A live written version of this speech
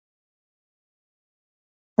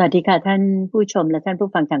วัสดีค่ะท่านผู้ชมและท่านผู้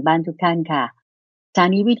ฟังทางบ้านทุกท่านค่ะสถา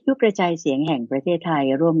นีวิทยุกระจายเสียงแห่งประเทศไทย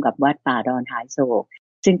ร่วมกับวัดป่าดอนหายโศก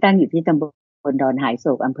ซึ่งตั้งอยู่ที่ตำบลดอนหายโศ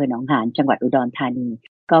กอำเภอหนองหานจังหวัดอุดรธานี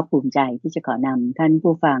ก็ภูมิใจที่จะขอนำท่าน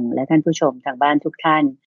ผู้ฟังและท่านผู้ชมทางบ้านทุกท่าน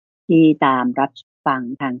ที่ตามรับฟัง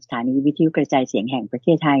ทางสถานีวิทยุกระจายเสียงแห่งประเท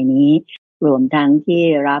ศไทยนี้รวมทั้งที่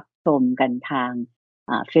รับชมกันทาง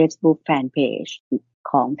Facebook Fanpage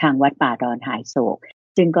ของทางวัดป่าดอนหายโศก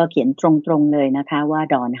ซึ่งก็เขียนตรงๆเลยนะคะว่า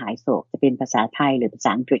ดอนหายโศกจะเป็นภาษาไทยหรือภาษ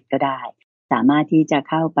าอังกฤษก็ได้สามารถที่จะ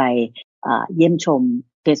เข้าไปเยี่ยมชม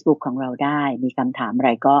Facebook ของเราได้มีคำถามอะไร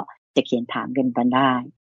ก็จะเขียนถามกันได้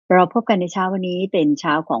เราพบกันในเช้าวันนี้เป็นเ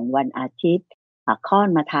ช้าของวันอาทิตย์ค่อน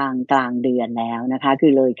มาทางกลางเดือนแล้วนะคะคื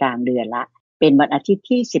อเลยกลางเดือนละเป็นวันอาทิตย์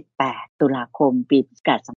ที่18ตุลาคมปีพุทธศัก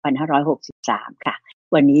ราช2563ค่ะ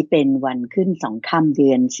วันนี้เป็นวันขึ้น2ค่ำเดื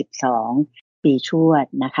อน12ปีชวด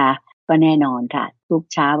นะคะก็แน่นอนค่ะทุก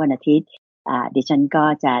เช้าวันอาทิตย์ดิฉันก็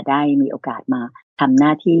จะได้มีโอกาสมาทำหน้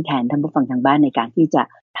าที่แทนท่านผู้ฟังทางบ้านในการที่จะ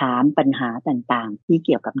ถามปัญหาต่างๆที่เ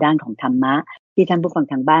กี่ยวกับด้านของธรรมะที่ท่านผู้ฟัง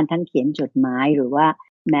ทางบ้านทั้งเขียนจดหมายหรือว่า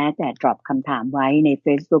แม้แต่ drop คำถามไว้ใน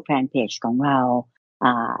Facebook Fanpage ของเรา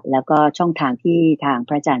แล้วก็ช่องทางที่ทางพ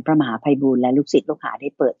ระอาจารย์พระมหาไพบูลย์และลูกศิษย์ลูกหาได้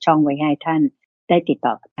เปิดช่องไว้ให้ท่านได้ติด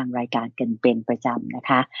ต่อกับทางรายการกันเป็นประจำนะ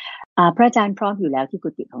คะพระอาจารย์พร้อมอยู่แล้วที่กุ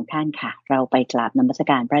ฏิของท่านค่ะเราไปกราบนมัส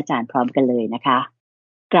การพระอาจารย์พร้อมกันเลยนะคะ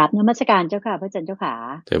กราบนมัสการเจ้าค่ะพระอาจารย์เจ้าค่ะ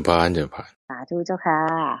เจริญพรเจริญพรสาธุเจ้าค่ะ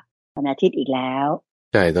วันอาทิตย์อีกแล้ว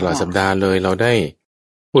ใช่ตลอดสัปดาห์เลยเราได้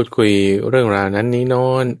พูดคุยเรื่องราวนั้นนี้โน้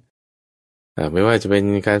นไม่ว่าจะเป็น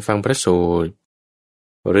การฟังพระสูตร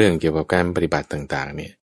เรื่องเกี่ยวกับการปฏิบัติต่างๆเนี่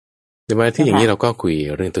ยในวันอาทิตย์อย่างนี้เราก็คุย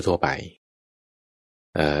เรื่องทั่วไป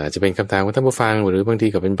จะเป็นคำถามของท่านผู้ฟังหรือบางที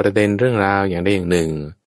ก็เป็นประเด็นเรื่องราวอย่างใดอย่างหนึ่ง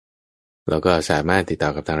เราก็สามารถติดต่อ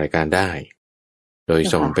กับทางรายการได้โดย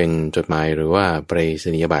ส่งเป็นจดหมายหรือว่าไปรษ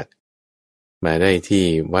ณียบัตรมาได้ที่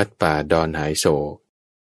วัดป่าดอนหายโศก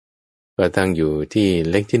ก็ตั้งอยู่ที่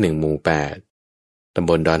เลขที่1หมู่8ตำ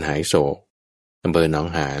บลดอนหายโศกอำเภอหนอง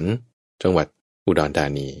หานจังหวัดอุดรธา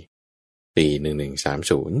นีปี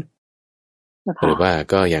1130หรือว่า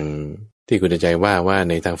ก็อย่างที่คุณใจว่า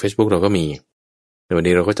ในทาง Facebook เราก็มีในวัน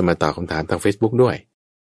นี้เราก็จะมาตอบคำถามทาง Facebook ด้วย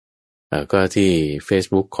ก็ที่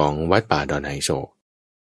Facebook ของวัดป่าดอนหายโศก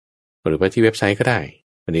หรือว่าที่เว็บไซต์ก็ได้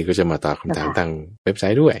วันนี้ก็จะมาตอบคำถามทางเว็บไซ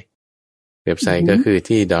ต์ด้วยเว็บไซต์ก็คือ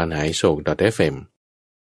ที่ donhaisok.fm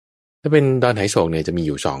ถ้าเป็นดอนหายโศกเนี่ยจะมีอ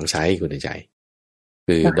ยู่2ไซต์คุณใจ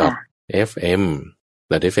คือ .fm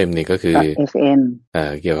 .fm นี่ก็คือ .fm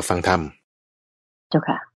เกี่ยวกับฟังธรรมเจ้า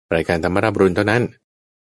ค่ะรายการธรรมรับรุนเท่านั้น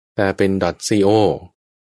แต่เป็น .co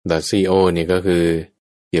 .co นี่ก็คือ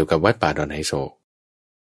เกี่ยวกับวัดป่าดอนหายโศก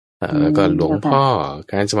แล้วก็หลวงพ่อ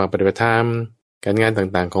การสมัครปฏิบัติธรรมการงาน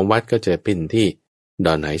ต่างๆของวัดก็จะเป็นที่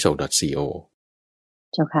donhaisok.co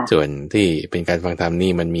เจ้าค่ะส่วนที่เป็นการฟังธรรม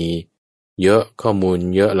นี่มันมีเยอะข้อมูล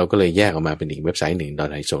เยอะเราก็เลยแยกออกมาเป็นอีกเว็บไซต์หนึ่ง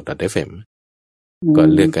donhaisok.fm ก็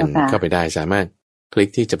เลือกกันเข้าไปได้สามารถคลิก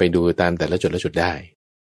ที่จะไปดูตามแต่ละจุดได้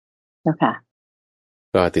เจ้าค่ะ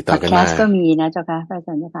ก็ติดต่อกันมาพอดแคสต์ก็มีนะเจ้าค่ะอาจ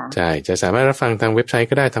ารย์เจ้าค่ะใช่จะสามารถรับฟังทางเว็บไซต์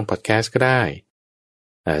ก็ได้ทางพอดแคสต์ก็ได้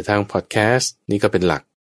ทางพอดแคสต์นี่ก็เป็นหลัก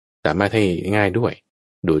สามารถให้ง่ายด้วย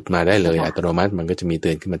ดูดมาได้เลยอัตโนมัติมันก็จะมีเตื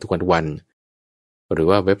อนขึ้นมาทุกวันหรือ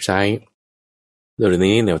ว่าเว็บไซต์เดี๋ยว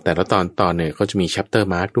นี้เนี่ยแต่ละตอนเนี่ยเขาจะมี chapter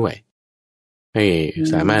mark ด้วยให้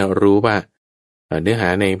สามารถรู้ว่าเนื้อหา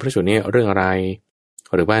ในพระสูตรนี้เรื่องอะไร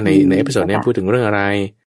หรือว่าในเอพิโซดนี้พูดถึงเรื่องอะไร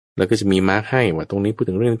แล้วก็จะมีมาร์คให้ว่าตรงนี้พูด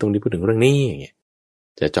ถึงเรื่องตรงนี้พูดถึงเรื่องนี้อย่างเงี้ย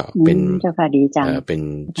จะเจาะเป็นเป็น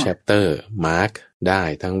chapter mark ได้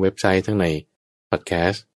ทั้งเว็บไซต์ทั้งในพอดแค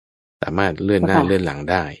สต์สามารถเลื่อนหน้าเลื่อนหลัง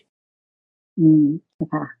ได้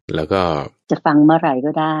ค่ะแล้วก็จะฟังเมื่อไหร่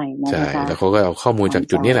ก็ได้นะใช่แล้วเขาก็เอาข้อมูลจาก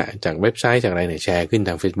จุดนี้แหละจากเว็บไซต์จากอะไรเนี่ยแชร์ขึ้นท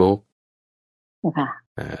าง Facebook ค่ะ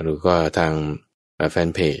หรือก็ทางแฟน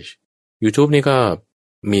เพจ YouTube นี่ก็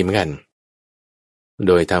มีเหมือนกันโ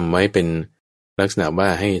ดยทำไว้เป็นลักษณะว่า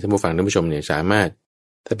ให้ท่านผู้ฟังท่านผู้ชมเนี่ยสามารถ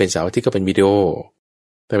ถ้าเป็นเสาร์อาทิตย์ก็เป็นวิดีโอ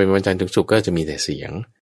ถ้าเป็นวันจันทร์ถึงศุกร์ก็จะมีแต่เสียง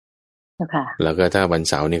แล้วก็ถ้าวัน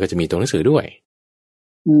เสาร์นี่ก็จะมีตัวหนังสือด้วย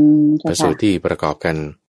พระสูตรที่ประกอบกัน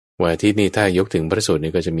วันอาทิตย์นี้ถ้ายกถึงพระสูตร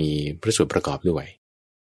นี่ก็จะมีพระสูตรประกอบด้วย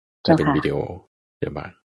จะเป็นวิดีโอเดี๋ยวบ้า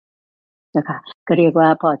งนะคะก็เรียกว่า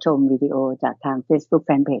พอชมวิดีโอจากทาง Facebook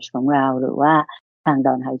Fanpage ของเราหรือว่าทาง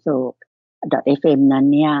donhaisok.fm นั้น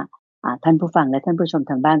เนี่ยท่านผู้ฟังและท่านผู้ชม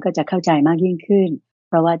ทางบ้านก็จะเข้าใจมากยิ่งขึ้นเ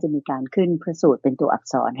พราะว่าจะมีการขึ้นพระสูตรเป็นตัวอัก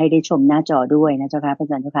ษรให้ได้ชมหน้าจอด้วยนะเจ้าค่ะพระอ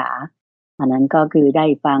าจารย์เจ้าค่ะอันนั้นก็คือได้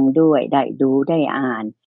ฟังด้วยได้ดูได้อ่าน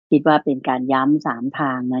คิดว่าเป็นการย้ำ3ท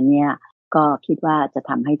างนั้นเนี่ยก็คิดว่าจะ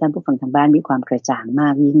ทำให้ท่านผู้ฟังทางบ้านมีความกระจ่างมา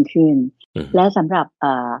กยิ่งขึ้นและสำหรับ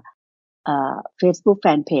Facebook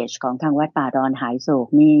Fanpage ของทางวัดป่าดอนหายโศก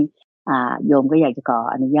นี่ โยมก็อยากจะขอ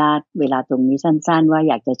อนุญาตเวลาตรงนี้สั้นๆว่า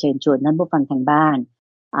อยากจะเชิญชวนท่านผู้ฟังทางบ้าน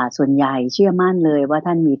ส่วนใหญ่เชื่อมั่นเลยว่า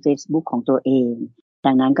ท่านมี Facebook ของตัวเอง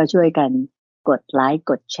ดังนั้นก็ช่วยกันกดไลค์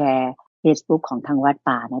กดแชร์ Facebook ของทางวัด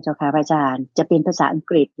ป่านะเจ้าค่ะพระอาจารย์จะเป็นภาษาอัง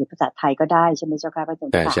กฤษหรือภาษาไทยก็ได้ใช่ไหมเจ้าค่ะพระอาจาร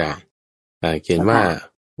ย์ใช่เขียนว่า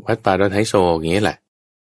วัดป่าดอนไฮโซอย่างนี้แหละ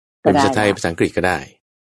เป็นภาษาไทยภาษาอังกฤษก็ได้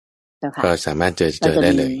ก็สามารถเจอได้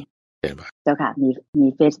เลยเจ้าค่ะมี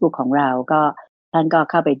Facebook ของเราก็ท่านก็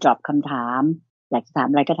เข้าไป drop คำถามอยากจะถาม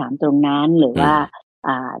อะไรก็ถามตรงนั้นหรือว่า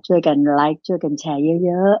ช่วยกันไลค์ช่วยกันแชร์เ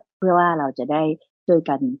ยอะๆเพื่อว่าเราจะได้ช่วย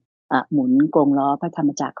กันหมุนกงล้อพระธรรม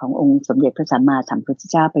จักรขององค์สมเด็จพระสัมมาสัมพุทธ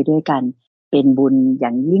เจ้าไปด้วยกันเป็นบุญอย่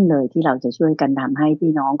างยิ่งเลยที่เราจะช่วยกันทำให้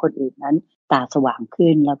พี่น้องคนอื่นนั้นตาสว่าง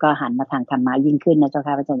ขึ้นแล้วก็หันมาทางธรรมะยิ่งขึ้นนะเจ้า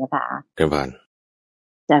ค่ะพระอาจารย์ค่ะเจ้าค่ะ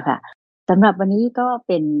เจ้าค่ะสำหรับวันนี้ก็เ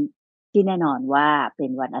ป็นที่แน่นอนว่าเป็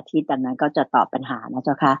นวันอาทิตย์ดังนั้นก็จะตอบปัญหานะเ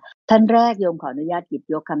จ้าค่ะท่านแรกโยมขออนุญาตหยิบ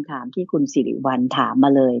ยกคำถามที่คุณสิริวัลย์ถามมา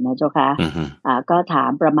เลยนะเจ้าค่ะก็ถา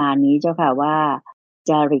มประมาณนี้เจ้าค่ะว่า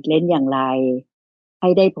จะหลีกเล่นอย่างไรให้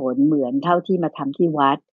ได้ผลเหมือนเท่าที่มาทำที่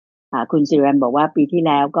วัดคุณสิริวัลย์บอกว่าปีที่แ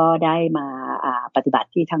ล้วก็ได้มาปฏิบัติ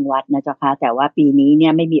ที่ทางวัดนะเจ้าค่ะแต่ว่าปีนี้เนี่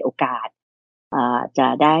ยไม่มีโอกาสจะ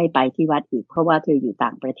ได้ไปที่วัดอีกเพราะว่าเธออยู่ต่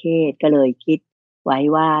างประเทศก็เลยคิดไว้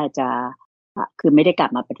ว่าจะคือไม่ได้กลั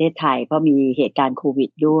บมาประเทศไทยเพราะมีเหตุการณ์โควิด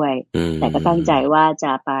ด้วยแต่ก็ตั้งใจว่าจ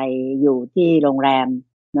ะไปอยู่ที่โรงแรม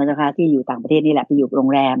นะคะที่อยู่ต่างประเทศนี่แหละไปอยู่โรง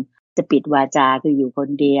แรมจะปิดวาจาคืออยู่คน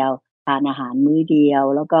เดียวทานอาหารมื้อเดียว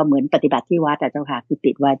แล้วก็เหมือนปฏิบัติที่วัดเจ้าค่ะคือ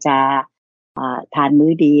ปิดวาจาทานมื้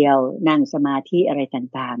อเดียวนั่งสมาธิอะไร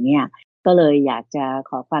ต่างๆเนี่ยก็เลยอยากจะ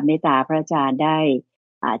ขอความเมตตาพระอาจารย์ได้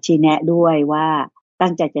ชี้แนะด้วยว่าตั้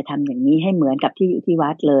งใจจะทำอย่างนี้ให้เหมือนกับที่อยู่ที่วั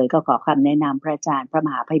ดเลยก็ขอคำแนะนำพระอาจารย์พระม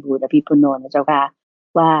หาไพบูลย์อภิปุโนนะเจ้าค่ะ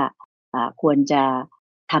ว่าควรจะ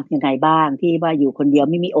ทำยังไงบ้างที่ว่าอยู่คนเดียว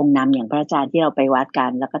ไม่มีองค์นำอย่างพระอาจารย์ที่เราไปวัดกั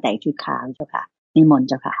นแล้วก็แต่งชุดขาวเจ้าค่ะนิมนต์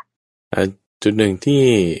เจ้าค่ะจุดหนึ่งที่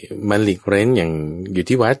มันหลีกเล้นอย่างอยู่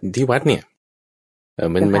ที่วัดเนี่ย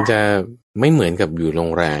มันจะไม่เหมือนกับอยู่โร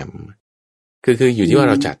งแรมคืออยู่ที่ว่า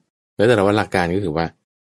เราจัดแล้วแต่ว่าหลักการก็คือว่า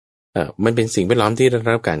มันเป็นสิ่งแวดล้อมที่ได้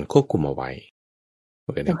รับการควบคุมเอาไว้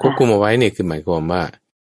ควบคุมเอาไว้เนี่ยคือหมายความว่า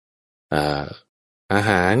อา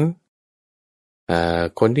หาร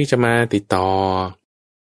คนที่จะมาติดต่อ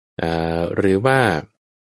หรือว่า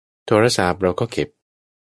โทรศัพท์เราก็เก็บ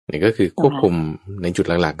นี่ก็คือควบคุมในจุด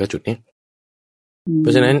หลักๆก็จุดนี้เพร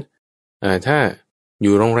าะฉะนั้นถ้าอ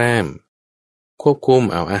ยู่โรงแรมควบคุม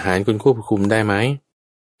อาหารคุณควบคุมได้ไหม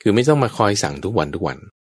คือไม่ต้องมาคอยสั่งทุกวัน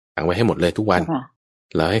สั่งไว้ให้หมดเลยทุกวัน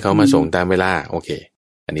แล้วให้เขามาส่งตามเวลาโอเค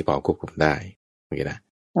อันนี้พอควบคุมได้โอเคนะ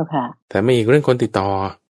แต่ไม่อีกเรื่องคนติดต่อ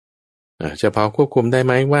จะพอควบคุมได้ไ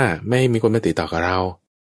หมว่าไม่ให้มีคนมาติดต่อกับเรา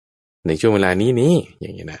ในช่วงเวลานี้อย่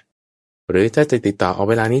างนี้นะหรือถ้าจะติดต่อเอา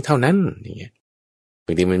เวลานี้เท่านั้นอย่างเงี้ยบ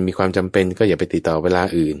างทีมันมีความจำเป็นก็อย่าไปติดต่อเวลา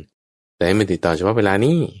อื่นแต่ให้มันติดต่อเฉพาะเวลา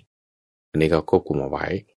นี้อันนี้ก็ควบคุมเอาไว้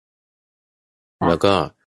แล้วก็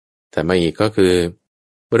แต่มาอีกก็คือ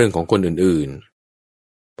เรื่องของคนอื่น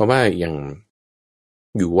ๆเพราะว่าอย่าง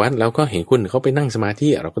อยู่วัดแล้วก็เห็นคนเขาไปนั่งสมาธิ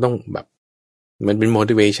เราก็ต้องแบบมันเป็น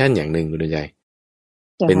motivation อย่างหนึ่งคุณใจ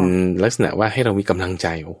เป็นลักษณะว่าให้เรามีกำลังใจ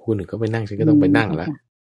โอ้คนหนึ่งก็ไปนั่งฉันก็ต้องไปนั่งละ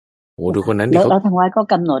โอ้ดูคนนั้นแล้วทางวัดก็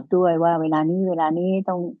กำหนดด้วยว่าเวลานี้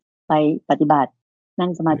ต้องไปปฏิบัตินั่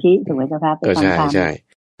งสมาธิถูกไหมเจ้าค่ะก็ใช่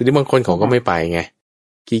ทีนี้บางคนเขาก็ไม่ไปไง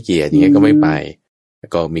ขี้เกียจอย่างเงี้ยก็ไม่ไปแล้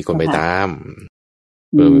วก็มีคนไปตาม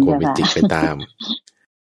มีคนไปจิกไปตาม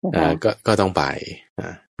ก็ต้องไป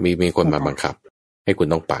มีคนมาบังคับให้คุณ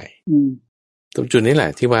ต้องไปตรงจุดนี้แหล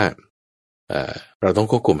ะที่ว่าเราต้อง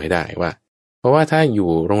ควบคุมให้ได้ว่าเพราะว่าถ้าอยู่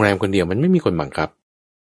โรงแรมคนเดียวมันไม่มีคนบังคับ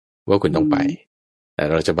ว่าคุณต้องไปแต่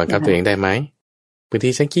เราจะบังคับตัวเองได้ไหมบางที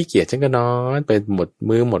ฉันขี้เกียจฉันก็นอนไปหมด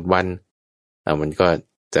มื้อหมดวันมันก็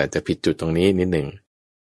จะผิดจุดตรงนี้นิดหนึ่ง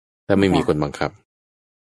ถ้าไม่มีคนบังคับ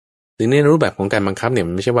ถึงในรูปแบบของการบังคับเนี่ย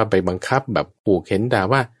มันไม่ใช่ว่าไปบังคับแบบผูกเข็นด่า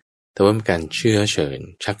ว่าแต่ว่าเป็นการเชื้อเชิญ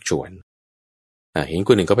ชักชวนเห็นค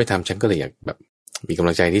นหนึ่งก็ไปทำฉันก็เลยอยากแบบมีกำ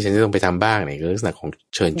ลังใจที่ฉันจะต้องไปทำบ้างเนี่ยคือลักษณะของ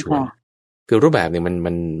เชิญชวนคือรูปแบบเนี่ย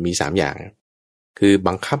มันมี3อย่างคือ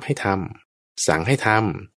บังคับให้ทำสั่งให้ท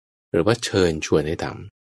ำหรือว่าเชิญชวนให้ท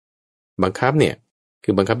ำบังคับเนี่ยคื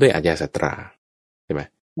อบังคับด้วยอาญาสัตราใช่ไหม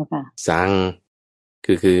สั่ง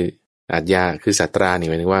คืออาญาคือสัตราเนี่ย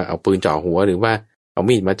หมายถึงว่าเอาปืนจ่อหัวหรือว่าเอา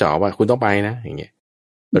มีดมาจ่อว่าคุณต้องไปนะอย่างเงี้ย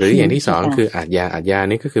หรืออย่างที่2คืออาญา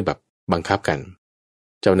นี่ก็คือแบบบังคับกัน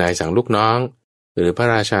เจ้านายสั่งลูกน้องหรือพระ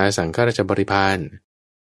ราชาสั่งข้าราชบริพาร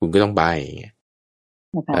คุณก็ต้องไปอย่างเงี้ย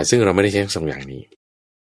ซึ่งเราไม่ได้ใช้2อย่างนี้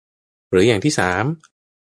หรืออย่างที่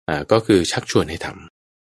3ก็คือชักชวนให้ท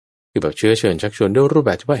ำคือแบบเชื้อเชิญชักชวนด้วยรูปแ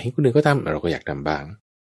บบที่ว่าเห็นคนอื่นก็ทำเราก็อยากทำบ้าง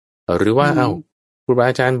หรือว่าครูบา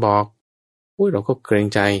อาจารย์บอกเราก็เกรง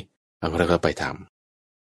ใจ เราก็ไปท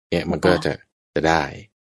ำเนี่ยมันก็จะได้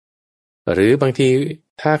หรือบางที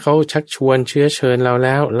ถ้าเขาชักชวนเชื้อเชิญเราแ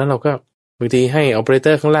ล้วเราก็บางทีให้ออเปอเรเต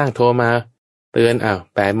อร์ข้างล่างโทรมาเตือน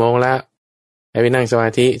8 โมงแล้วให้ไปนั่งสมา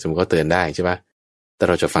ธิสมมติเขาเตือนได้ใช่ปะแต่เ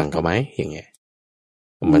ราจะฟังเขาไหมอย่างเงี้ย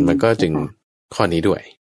มันก็จึงข้อนี้ด้วย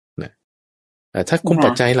นะถ้าคุมปั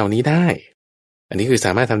จจัยเหล่านี้ได้อันนี้คือส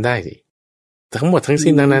ามารถทำได้สิทั้งหมดทั้ง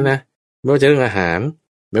สิ้นนั้นนะไม่ว่าจะเรื่องอาหาร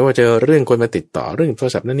ไม่ว่าจะเรื่องคนมาติดต่อเรื่องโทร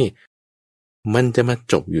ศัพท์นั่นนี่มันจะมา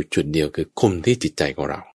จบอยู่จุดเดียวคือคุมที่จิตใจของ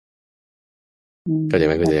เราก็จะ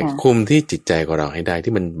ไม่ก็จะคุมที่จิตใจของเราให้ได้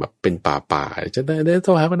ที่มันแบบเป็นป่าจะได้โท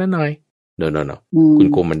รหาคนนั้นหน่อยโนคุณ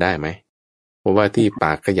คุมมันได้ไหมเพราะว่าที่ป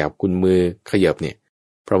ากขยับคุณมือขยับเนี่ย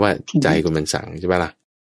เพราะว่าใจคุณมันสั่งใช่ไหมล่ะ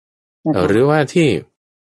หรือว่าที่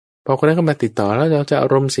พอคนนั้นก็มาติดต่อแล้วเราจะอา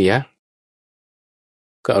รมณ์เสีย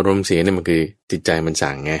ก็อารมณ์เสียเนี่ยมันคือจิตใจมัน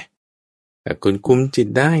สั่งไงแต่คุณคุมจิต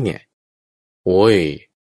ได้เนี่ยโอ้ย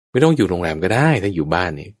ไม่ต้องอยู่โรงแรมก็ได้ถ้าอยู่บ้าน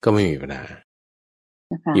เนี่ยก็ไม่มีปัญหา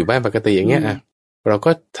อยู่บ้านปกติอย่างเงี้ยเรา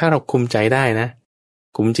ก็ถ้าเราคุมใจได้นะ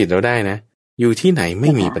คุมจิตเราได้นะอยู่ที่ไหนไ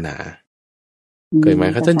ม่มีปัญหาเกิดมา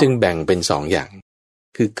เขาท่านจึงแบ่งเป็น2 อย่าง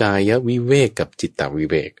คือกายวิเวกกับจิตตวิ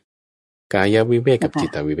เวกกายวิเวกกับจิต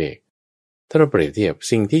ตวิเวกถ้าเราเปรียบเทียบ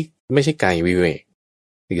สิ่งที่ไม่ใช่กายวิเวก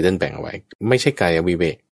ที่ท่านแบ่งเอาไว้ไม่ใช่กายวิเว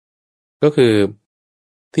กก็คือ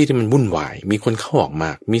ที่มันวุ่นวายมีคนเข้าออกม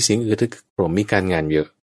ากมีเสียงอึกทึกโครมมีการงานเยอะ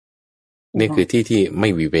นี่คือที่ไม่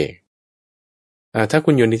วิเวกถ้าคุ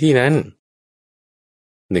ณอยู่ในที่นั้น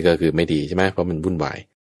นี่ก็คือไม่ดีใช่ไหมเพราะมันวุ่นวาย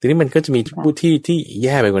ทีนี้มันก็จะมีผู้ที่แ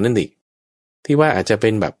ย่ไปกว่านั้นอีกที่ว่าอาจจะเป็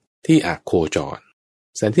นแบบที่อโคจร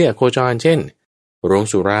สถานที่อโคจรเช่นโรง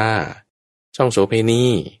สุราช่องโสเภณี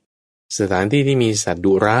สถานที่ที่มีสัตว์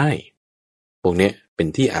ดุร้ายพวกนี้เป็น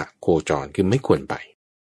ที่อโคจรคือไม่ควรไป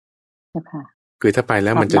คือถ้าไปแ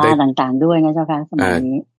ล้วมันจะได้ต่างๆด้วยนะเจ้าค่ะสมัย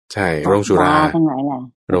นี้ใช่โรงสุราทั้งหลายแหละ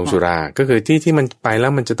โรงสุราก็คือที่มันไปแล้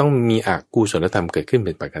วมันจะต้องมีอกุศลธรรมเกิดขึ้นเ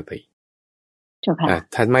ป็นปกติ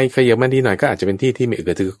ถัดมาขยับมาดีหน่อยก็อาจจะเป็นที่มีอึก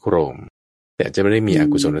ระทึกโครมแต่จะไม่ได้มีอ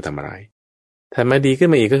กุศลธรรมอะไรถัดมาดีขึ้น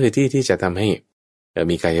มาอีกก็คือที่จะทำให้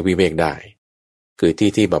มีกายวิเวกได้คือ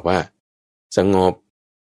ที่แบบว่าสงบ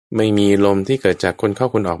ไม่มีลมที่เกิดจากคนเข้า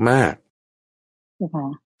คนออกมาก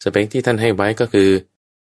สเปคที่ท่านให้ไว้ก็คือ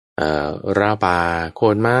ราวป่าโค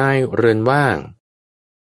นไม้เรือนว่าง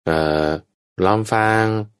ล้อมฟาง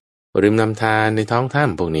ริมลำธารในท้องถ้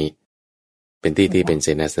ำพวกนี้เป็นที่เป็นเส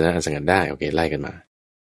นาสนะอันสงัดได้โอเคไล่กันมา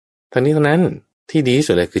ทั้งนี้ทั้งนั้นที่ดีที่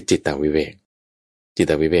สุดเลยคือจิตตวิเวกจิต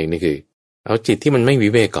ตวิเวกนี่คือเอาจิตที่มันไม่วิ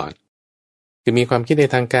เวกก่อนคือมีความคิดใน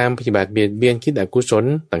ทางการปฏิบัติเบียดเบียนคิดอกุศล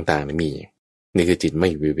ต่างๆมีนี่คือจิตไม่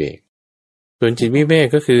วิเวกส่วนจิตวิเวก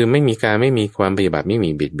ก็คือไม่มีการไม่มีความปฏิบัติไม่มี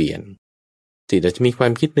เบียดเบียนจิตอาจจะมีควา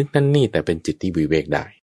มคิดนึกนั่นนี่แต่เป็นจิตที่วิเวกได้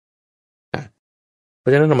เพรา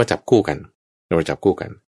ะฉะนั้นเรามาจับคู่กัน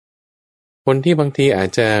คนที่บางทีอาจ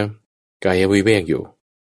จะกายวิเวกอ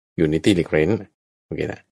ยู่ในที่หลีกเร้นโอเค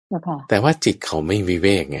นะแต่ว่าจิตเขาไม่วิเว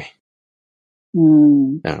กไง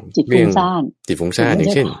จิตฟุ้งซ่านอย่า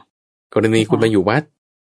งเช่นกรณีคุณมาอยู่วัด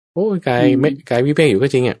โอ้กายวิเวกอยู่ก็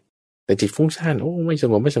จริงอ่ะแต่จิตฟุ้งซ่านโอ้ไม่ส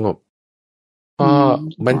งบพอ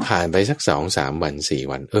มันผ่านไปสัก2-3 วัน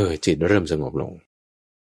4 วันจิตเริ่มสงบลง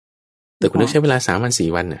แต่คุณต้องใช้เวลา3 วัน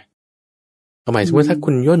4 วันน่ะเอาหมายถึงว่าถ้า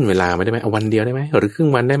คุณย่นเวลามาได้ไหมเอาวันเดียวได้ไหมหรือครึ่ง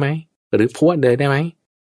วันได้ไหมหรือพวดเลยได้ไหม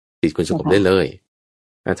จิตคุณสงบได้เลย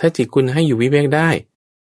ถ้าจิตคุณให้อยู่วิเวกได้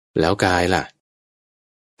แล้วกายล่ะ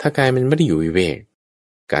ถ้ากายมันไม่ได้อยู่วิเวก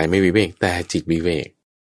กายไม่วิเวกแต่จิตวิเวก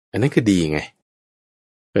อันนั้นคือดีไง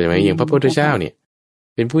เข้าใจไหมอย่างพระพุทธเจ้าเนี่ย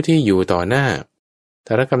เป็นผู้ที่อยู่ต่อหน้าธ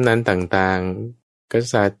ารกำนันต่างๆก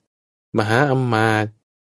ษัตริย์มหาอมาตย์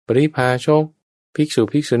ปริพาชกภิกษุ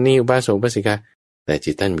ภิกษุณีอุบาสกอุบาสิกาแต่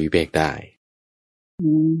จิตท่านวิเวกได้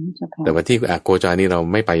แต่ว่าที่อโคจรนี่เรา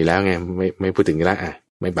ไม่ไปแล้วไงไม่พูดถึงแล้ว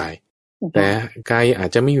ไม่ไปแต่กายอาจ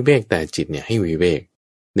จะไม่วิเวกแต่จิตเนี่ยให้วิเวก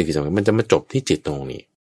นี่คือสำคัญมันจะมาจบที่จิตตรงนี้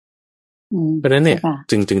เพราะฉะนั้นเนี่ย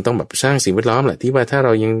จึงต้องแบบสร้างสิ่งแวดล้อมแหละที่ว่าถ้าเร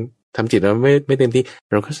ายังทำจิตเราไม่เต็มที่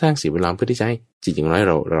เราก็สร้างสิ่งแวดล้อมเพื่อที่จะให้จิตอย่างน้อยเ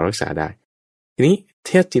รารักษาได้ทีนี้เ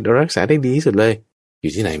ทียบจิตเรารักษาได้ดีที่สุดเลยอ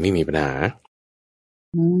ยู่ที่ไหนไม่มีปัญหา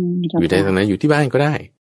อยู่ได้ตรงนั้นอยู่ที่บ้านก็ได้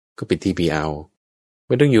ก็เป็น TPL ไ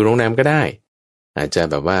ม่ต้องอยู่โรงแรมก็ได้อาจจะ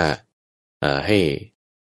แบบว่าให้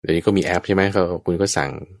เดี๋ยวนี้ก็มีแอปใช่ไหมคุณก็สั่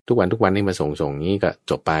งทุกวันให้มาส่งนี้ก็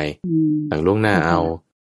จบไปสั่งล่วงหน้าเอา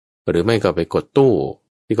หรือไม่ก็ไปกดตู้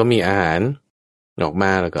ที่ก็มีอาหารออกม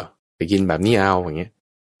าแล้วก็ไปกินแบบนี้เอาอย่างเงี้ย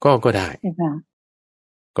ก็ได้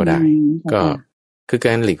ก็คือก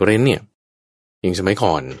ารหลีกเล่นเนี่ยอย่างสมัย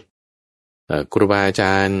ก่อนครูบาอาจ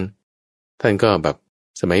ารย์ท่านก็แบบ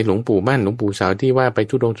สมัยหลวงปู่มั่นหลวงปู่เสาที่ว่าไป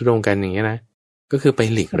ทุดงกันอย่างเงี้ยนะก็คือไป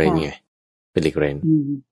หลีกเล่นไงไปหลีกเล่น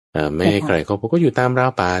ไม่ให้ใครเขาพบก็อยู่ตามรา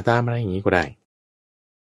วป่าตามอะไรอย่างนี้ก็ได้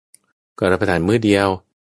ก็รับประทานมื้อเดียว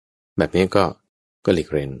แบบนี้ก็หลีก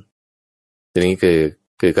เล่นทีนี้คือ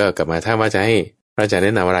ก็กลับมาถ้าว่าจะให้พระอาจารย์แน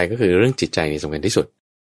ะนำอะไรก็คือเรื่องจิตใจนี่สำคัญที่สุด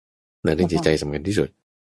เรื่องจิตใจสำคัญที่สุด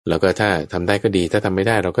แล้วก็ถ้าทำได้ก็ดีถ้าทำไม่ไ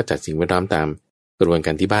ด้เราก็จัดสิ่งแวดล้อมตามกระบวนก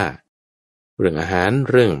ารที่บ้าเรื่องอาหาร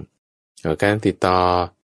เรื่องการติดต่อ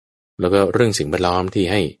แล้วก็เรื่องสิ่งแวดล้อมที่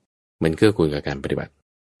ให้มันเกื้อกูลกับการปฏิบัติ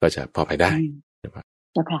ก็จะพอไปได้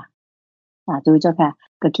เจ้าค่ะสาธุเจ้าค่ะ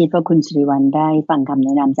ก็คิดว่าคุณสิริวัลย์ได้ฟังคำแน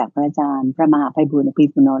ะนำจากพระอาจารย์พระมหาไพบูลย์อภิ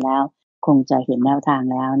ปุโนแล้วคงจะเห็นแนวทาง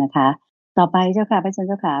แล้วนะคะต่อไปเจ้าค่ะพระอาจารย์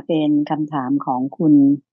เจ้าค่ะเป็นคำถามของ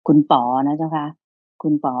คุณป๋อนะเจ้าค่ะคุ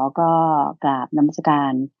ณป๋อก็กราบนมัสกา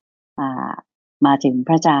รมาถึงพ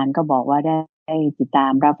ระอาจารย์ก็บอกว่าได้ติดตา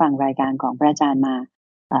มรับฟังรายการของพระอาจารย์มา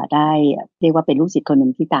ได้เรียกว่าเป็นลูกศิษย์คนหนึ่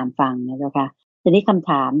งที่ตามฟังนะเจ้าค่ะทีนี้คำ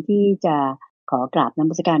ถามที่จะขอกราบน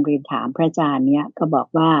มัสการเรียนถามพระอาจารย์เนี่ยก็บอก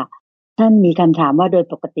ว่าท่านมีคำถามว่าโดย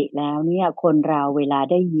ปกติแล้วเนี่ยคนเราเวลา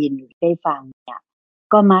ได้ยินหรือได้ฟังเนี่ย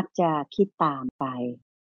ก็มักจะคิดตามไป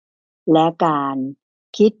และการ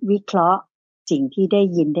คิดวิเคราะห์สิ่งที่ได้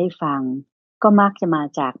ยินได้ฟังก็มักจะมา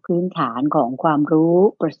จากพื้นฐานของความรู้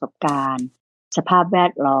ประสบการณ์สภาพแว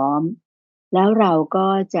ดล้อมแล้วเราก็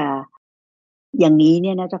จะอย่างนี้เ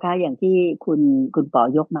นี่ยนะเจ้าค่ะอย่างที่คุณป๋อ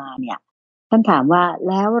ยกมาเนี่ยท่านถามว่า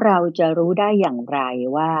แล้วเราจะรู้ได้อย่างไร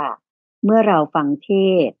ว่าเมื่อเราฟังเท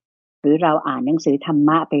ศน์หรือเราอ่านหนังสือธรรม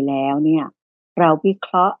ะไปแล้วเนี่ยเราวิเค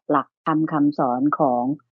ราะห์หลักธรรมคำสอนของ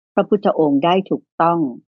พระพุทธองค์ได้ถูกต้อง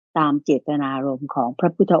ตามเจตนารมณ์ของพร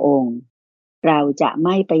ะพุทธองค์เราจะไ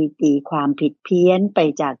ม่ไปตีความผิดเพี้ยนไป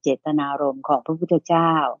จากเจตนารมณ์ของพระพุทธเจ้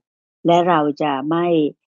าและเราจะไม่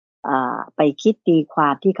ไปคิดตีควา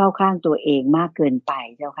มที่เข้าข้างตัวเองมากเกินไป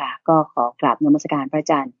เจ้าค่ะก็ขอกราบนมัสการพระอ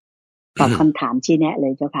าจารย์ตอบคำถามชี้แนะเล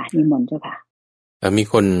ยเจ้าค่ะนิมนต์เจ้าค่ะมี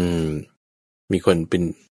คนเ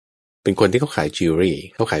ป็นคนที่เขาขายจิวเวลรี่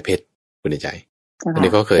เขาขายเพชรคุณใจอัน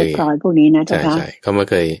นี้เขาเคยพลอยพวกนี้นะเจ้าค่ะใช่เขามา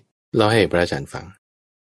เคยเล่าให้พระอาจารย์ฟัง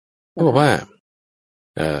เขาบอกว่า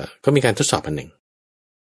ก็มีการทดสอบอันหนึ่ง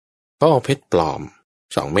เขาเอาเพชรปลอม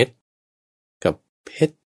2 เม็ดกับเพช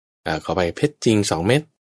รขอไปเพชรจริง2 เม็ด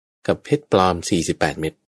กับเพชรปลอม48 เม็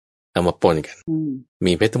ดเอามาปนกัน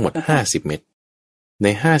มีเพชรทั้งหมด50 เม็ดใน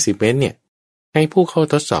50 เม็ดเนี่ยให้ผู้เข้า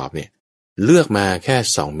ทดสอบเนี่ยเลือกมาแค่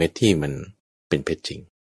2 เม็ดที่มันเป็นเพชรจริง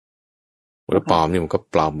แล้วปลอมนี่มันก็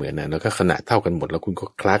ปลอมเหมือนนะแล้วก็ขนาดเท่ากันหมดแล้วคุณก็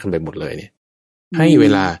คล้ากันไปหมดเลยเนี่ยให้เว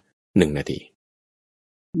ลา1 นาที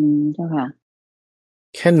เจ้าค่ะ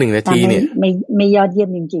แค่1 นาทีเนี่ยไม่ยอดเยี่ยม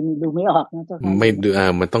จริงๆดูไม่ออกนะเจ้าค่ะไม่ดู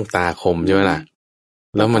มันต้องตาคมใช่ไหมล่ะ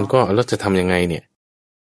แล้วมันก็แล้วจะทำยังไงเนี่ย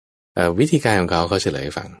วิธีการของเขาเฉลยใ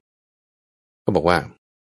ห้ฟังก็บอกว่า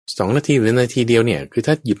2 นาทีหรือนาทีเดียวเนี่ยคือ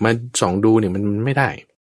ถ้าหยิบมาส่องดูเนี่ยมันไม่ได้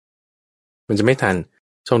มันจะไม่ทัน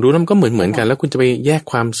ส่องดูแล้วมันก็เหมือนกันแล้วคุณจะไปแยก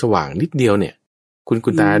ความสว่างนิดเดียวเนี่ยคุ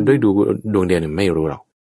ณตาด้วยดูดวงเดียวเนี่ยไม่รู้หรอก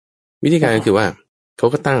วิธีการก็คือว่าเขา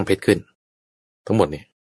ก็ตั้งเพชรขึ้นทั้งหมดเนี่ย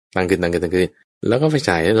ตั้งขึ้นแล้วก็ไฟฉ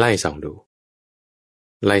ายไล่ส่องดู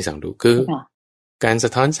คือการส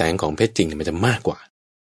ะท้อนแสงของเพชรจริงมันจะมากกว่า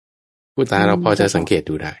ผู้ตาเราพอจะสังเกต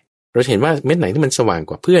ดูได้เราเห็นว่าเม็ดไหนที่มันสว่าง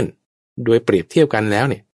กว่าเพื่อนโดยเปรียบเทียบกันแล้ว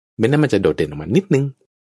เนี่ยเม็ดนั้นมันจะโดดเด่นออกมานิดนึง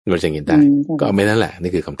เราจะเห็นได้ก็เม็ดนั้นแหละ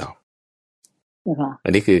นี่คือคำตอบอั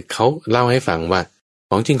นนี้คือเขาเล่าให้ฟังว่า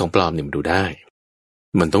ของจริงของปลอมเนี่ยมันดูได้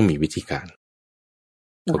มันต้องมีวิธีการ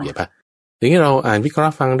โอเคปะทีนี้เราอ่านวิเครา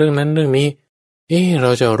ะห์ฟังเรื่องนั้นเรื่องนี้เร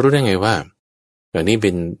าจะรู้ได้ไงว่าอันนี้เ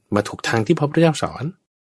ป็นมาถูกทางที่พระพุทธเจ้าสอน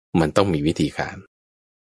มันต้องมีวิธีการ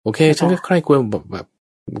โอเคฉันก็ใคร่ควรแบบ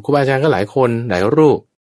ครูบาอาจารย์ก็หลายคนหลายรูป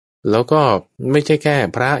แล้วก็ไม่ใช่แค่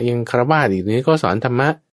พระยังคฤหัสถ์อีกนี้ก็สอนธรรมะ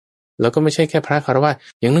แล้วก็ไม่ใช่แค่พระคฤหัสถ์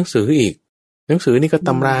ยังหนังสืออีกหนังสือนี่ก็ต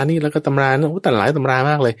ำรานี่แล้วก็ตำราโอ้แต่หลายตำรา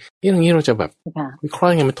มากเลยอย่างนี้เราจะแบบวิเคราะ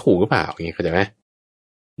ห์ยังไงมันถูกหรือเปล่าอย่างนี้เข้าใจไหม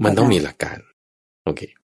มันต้องมีหลักการโอเค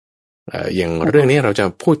อย่างเรื่องนี้เราจะ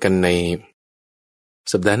พูดกันใน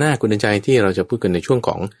สัปดาห์หน้าคุณใจที่เราจะพูดกันในช่วงข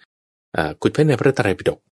องขุดเพชรในพระไตรปิ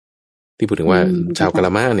ฎกที่พูดถึงว่าชาวกะล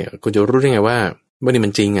ะมะเนี่ยคุณจะรู้ได้ไงว่านี่มั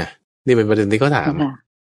นจริงอ่ะนี่เป็นประเด็นที่เขาถาม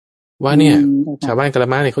ว่าเนี่ยชาวบ้านกะละ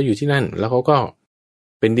มะเนี่ยเขาอยู่ที่นั่นแล้วเขาก็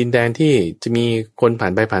เป็นดินแดนที่จะมีคนผ่า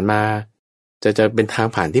นไปผ่านมาจะเป็นทาง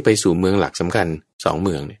ผ่านที่ไปสู่เมืองหลักสำคัญ2 เ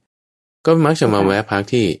มืองเนี่ยก็มักจะมาแวะพัก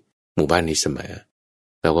ที่หมู่บ้านนี้เสมอ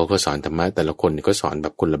แล้วก็สอนธรรมะแต่ละคนก็สอนแบ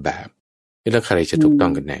บคนละแบบแล้วใครจะถูกต้อ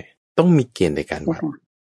งกันแน่ต้องมีเกณฑ์ในการวัด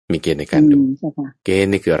มีเกณฑ์ในการดูเกณ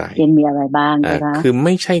ฑ์นี่คืออะไรเกณฑ์มีอะไรบ้างนะคะคือไ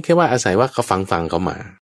ม่ใช่แค่ว่าอาศัยว่าเขาฟังเขามา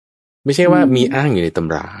ไม่ใช่ว่ามีอ้างอยู่ในต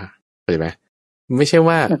ำราเข้าใจไหมไม่ใช่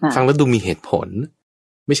ว่าฟังแล้วดูมีเหตุผล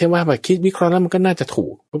ไม่ใช่ว่าแบบคิดวิเคราะห์แล้วมันก็น่าจะถู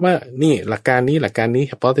กเพราะว่านี่หลักการนี้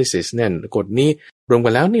hypothesis เนี่ยกฎนี้รวมกั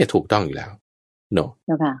นแล้วเนี่ยถูกต้องอยู่แล้ว no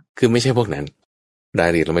คือไม่ใช่พวกนั้น ราย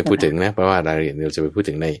ละเอียดเราไม่พูดถึงนะเพราะว่ารายละเอียดเราจะไปพูด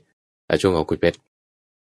ถึงในช่วงของคุณเพชร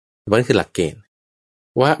มันคือหลักเกณฑ์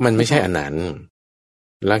ว่ามันไม่ใช่อันนั้น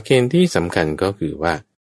หลักเกณฑ์ที่สำคัญก็คือว่า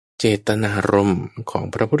เจตนารมณ์ของ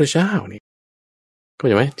พระพุทธเจ้านี่เข้าใ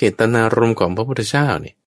จไหมเจตนารมณ์ของพระพุทธเจ้า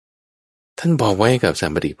นี่ท่านบอกไว้กับสา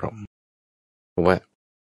มบดีพรหมว่า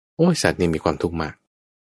โอ้ยสัตว์นี่มีความทุกข์มาก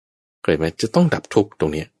เกิดไหมจะต้องดับทุกข์ตร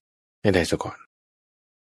งนี้ให้ได้ซะก่อน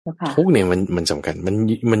ทุกข์เนี่ยมันสำคัญ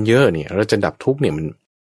มันเยอะเนี่ยเราจะดับทุกข์เนี่ย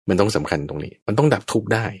มันต้องสำคัญตรงนี้มันต้องดับทุกข์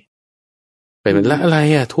ได้เป็นละอะไร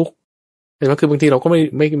อ่ะทุกข์เห็นไหมคือบางทีเราก็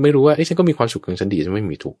ไม่รู้ว่าฉันก็มีความสุขของฉันดีฉันไม่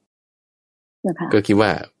มีทุกข์ก็คิดว่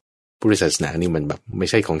าพุทธศาสนานี่มันแบบไม่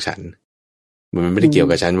ใช่ของฉันมันไม่ได้เกี่ยว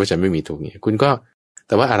กับฉันว่าฉันไม่มีทุกข์เนี่ยคุณก็แ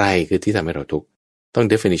ต่ว่าอะไรคือที่ทำให้เราทุกข์ต้อง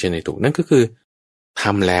definition ให้ถูกนั่นก็คือท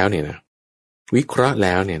ำแล้วเนี่ยนะวิเคราะห์แ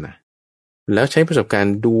ล้วเนี่ยนะแล้วใช้ประสบการ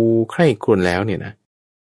ณ์ดูใคร่ครวญแล้วเนี่ยนะ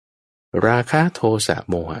ราคะโทสะ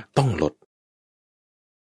โมหะต้องลด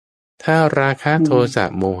ถ้าราคะโทสะ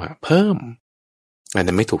โมหะเพิ่มอัน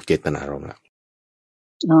นั้นไม่ถูกเจตนารมณ์แล้ว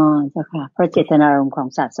อ๋อเจ้าค่ะเพราะเจตนารมณ์ของ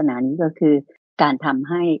ศาสนานี้ก็คือการทำ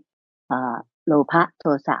ให้โลภะโท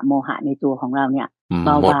สะโมหะในตัวของเราเนี่ยเบ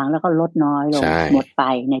าบางแล้วก็ลดน้อยลงหมดไป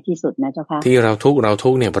ในที่สุดนะเจ้าค่ะที่เราทุกข์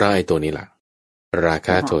เนี่ยเพราะไอ้ตัวนี้แหละราค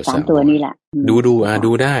ะโทสะตัวนี้แหละ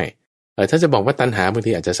ดูได้ถ้าจะบอกว่าตัณหาบาง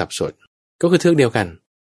ทีอาจจะสับสนก็คือเทือกเดียวกัน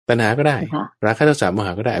ตัณหาก็ได้ราคะโทสะโมห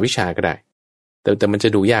ะก็ได้อวิชชาก็ได้แต่มันจะ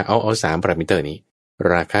ดูยากเอา3พารามิเตอร์นี้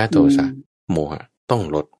ราคะโทสะโมหะต้อง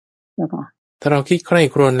ลดถ้าเราคิดใคร่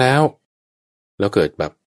ครวญแล้วเกิดแบ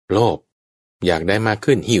บโลภอยากได้มาก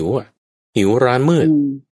ขึ้นหิวร้อนมืด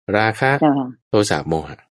ราคะโทสะโม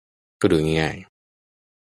หะก็ดูง่าย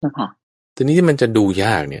ๆทีนี้ที่มันจะดูย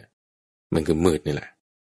ากเนี่ยมันคือมืดนี่แหละ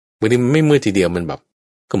บางทีมันไม่มืดทีเดียวมันแบบ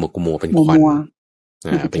กระหมกกระมัวเป็นควัน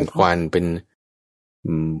เป็นควันเป็น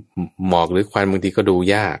หมอกหรือควันบางทีก็ดู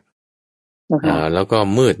ยากแล้วก็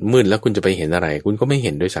มืดแล้วคุณจะไปเห็นอะไรคุณก็ไม่เ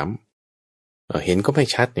ห็นด้วยซ้ำเห็นก็ไม่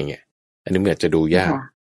ชัดอย่างเงี้ยอันนี้มันอาจจะดูยาก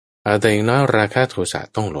แต่อย่างน้อยราคะโทสะ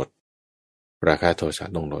ต้องลดราคะโทสะ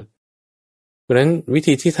ต้องลดเพราะฉะนั้นวิ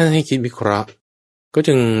ธีที่ท่านให้คิดวิเคราะห์ก็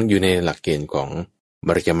จึงอยู่ในหลักเกณฑ์ของม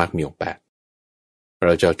รรคมรรคมีองค์ 8เร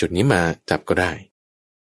าจะเอาจุดนี้มาจับก็ได้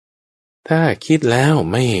ถ้าคิดแล้ว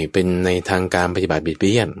ไม่เป็นในทางการปฏิบัติบิดเ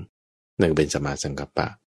บี้ยนนั่นก็เป็นสัมมาสังกัปปะ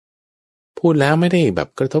พูดแล้วไม่ได้แบบ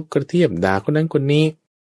กระทบกระเทียบด่าคนนั้นคนนี้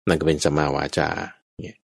นั่นก็เป็นสัมมาวาจาเ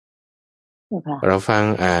นี่ยเราฟัง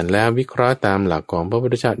อ่านแล้ววิเคราะห์ตามหลักของพระพุท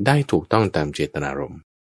ธเจ้าได้ถูกต้องตามเจตนารมณ์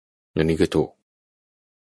อย่างนี้คือถูก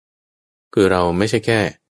คือเราไม่ใช่แค่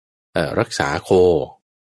รักษาโค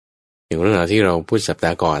อย่างเรื่องราวที่เราพูดสัปด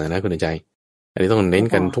าห์ก่อนนะคุณใจอันนี้ต้องเน้น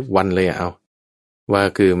กันทุกวันเลยเอาว่า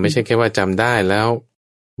คือไม่ใช่แค่ว่าจำได้แล้ว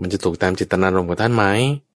มันจะถูกตามเจตนารมณ์ของท่านไหม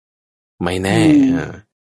ไม่แน่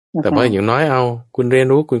แต่ว่าอย่างน้อยเอาคุณเรียน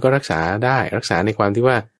รู้คุณก็รักษาได้รักษาในความที่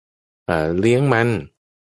ว่าเลี้ยงมัน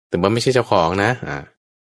แต่ว่าไม่ใช่เจ้าของนะ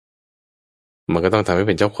มันก็ต้องทำให้เ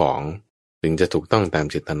ป็นเจ้าของถึงจะถูกต้องตาม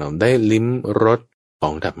เจตนารมณ์ได้ลิ้มรสข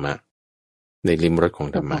องธรรมะในลิ้มรสของ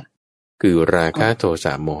ธรรมะคือราคะโทส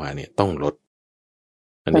ะโมหะเนี่ยต้องลด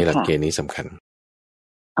อันนี้หลักเกณฑ์นี้สำคัญ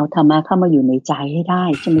เอาธรรมะเข้ามาอยู่ในใจให้ได้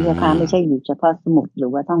ใช่ไหมคะไม่ใช่อยู่เฉพาะสมุดหรื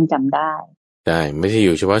อว่าต้องจำได้ใช่ไม่ใช่อ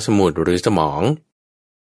ยู่เฉพาะสมุดหรือสมอง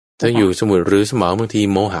ถ้าอยู่สมุดหรือสมองบางที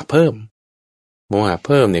โมหะเพิ่ม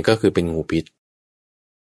เนี่ยก็คือเป็นงูพิษ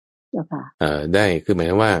ได้คือหมาย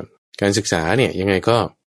ถึงว่าการศึกษาเนี่ยยังไงก็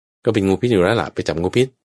เป็นงูพิษอยู่แล้วล่ะไปจับงูพิษ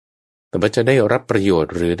แต่ว่าจะได้รับประโยช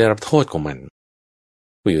น์หรือได้รับโทษของมัน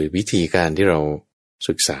อยู่วิธีการที่เรา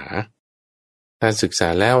ศึกษาถ้าศึกษา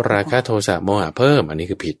แล้วราคะโทสะโมหะเพิ่มอันนี้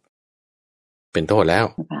คือผิดเป็นโทษแล้ว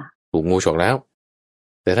ถูกงูฉกแล้ว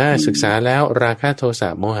แต่ถ้าศึกษาแล้วราคะโทสะ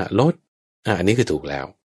โมหะลดอันนี้คือถูกแล้ว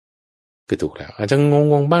อาจจะง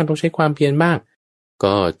งบ้างต้องใช้ความเพียรบ้าง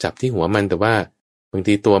ก็จับที่หัวมันแต่ว่าบาง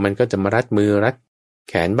ทีตัวมันก็จะมารัดมือรัด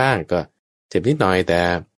แขนบ้างก็เจ็บนิดหน่อยแต่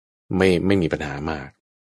ไม่มีปัญหามาก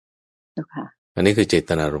อันนี้คือเจต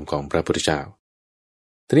นารมณ์ของพระพุทธเจ้า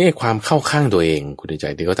ทีนี้ความเข้าข้างตัวเองคุณใจ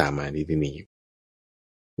ที่เขาตามมาที่นี่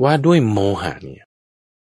ว่าด้วยโมหะเนี่ย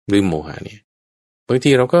บาง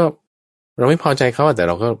ทีเราไม่พอใจเขาแต่เ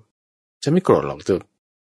ราก็ฉันไม่โกรธหรอก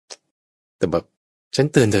แต่แบบฉัน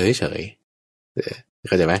เตือนเธอเฉยเ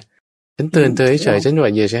ข้าใจไหมฉันเตือนเธอเฉยฉันว่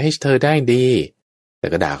าอย่าจะให้เธอได้ดีแต่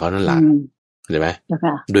ก็ด่าเขานั่นแหละเข้าใจไหม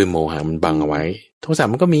ด้วยโมหะมันบังเอาไว้โทสะ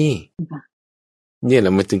มันก็มีเนี่ยเร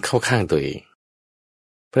ามันจึงเข้าข้างตัวเอง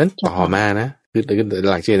เพราะฉะนั้นต่อมานะคือ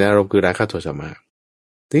หลักเจตนารมณ์คือราคะโทสะโมหะ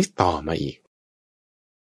ทีนี้ต่อมาอีก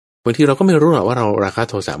บางทีเราก็ไม่รู้หรอกว่าเราราคะ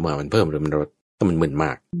โทสะโมหะมันเพิ่มหรือมันลดแต่มันมึนม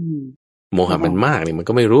ากโมหะมันมากนี่มัน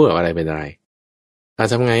ก็ไม่รู้หรอกอะไรเป็นอะไร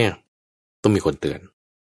ทำไงต้องมีคนเตือน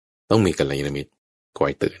ต้องมีกัลยาณมิตรคอ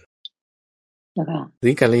ยเตือน เจ้าค่ะที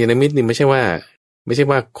นี้กัลยาณมิตรนี่ไม่ใช่ว่า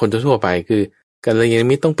คนทั่วไปคือกัลยาณ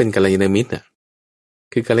มิตรต้องเป็นกัลยาณมิตรอ่ะ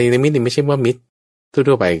คือกัลยาณมิตรนี่ไม่ใช่ว่ามิตร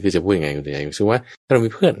ทั่วไปคือจะพูดยังไงคุณใจคือว่าถ้าเรามี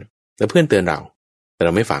เพื่อนแล้วเพื่อนเตือนเราแต่เร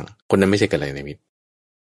าไม่ฟังคนนั้นไม่ใช่กัลยาณมิตร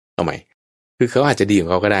เอาใหม่คือเขาอาจจะดีของ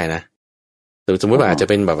เขาก็ได้นะแต่สมมติว่าอาจจะ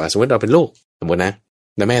เป็นแบบสมมติเราเป็นลูกสมมตินะ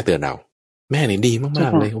แล้วแม่เตือนเราแม่นี่ดีมา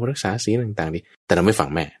กๆเลยรักษาศีลต่างๆดีแต่เราไม่ฟัง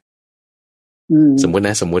แม่สมมติ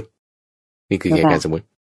นี่คือเหตุการณ์สมมติ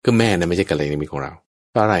คือแม่น่ะไม่ใช่กัลยาณมิตรของเรา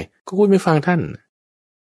เพราะอะไรก็คุณไม่ฟังท่าน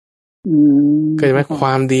ก็จะไหมคว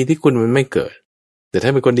ามดีที่คุณมันไม่เกิดแต่ถ้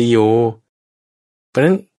าเป็นคนดีอยู่เพราะฉะ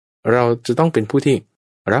นั้นเราจะต้องเป็นผู้ที่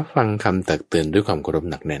รับฟังคำตักเตือนด้วยความเคารพ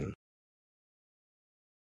หนักแน่น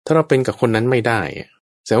ถ้าเราเป็นกับคนนั้นไม่ได้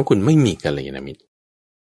แสดงว่าคุณไม่มีกัลยาณมิตร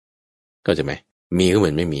ก็จะไหมมีก็เหมื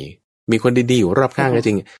อนไม่มีคนดีๆอยู่รอบข้างก็จ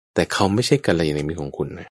ริงแต่เขาไม่ใช่กัลยาณมิตรของคุณ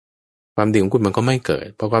นะความดีของคุณมันก็ไม่เกิด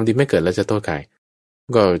พอความดีไม่เกิดแล้วจะโทษใคร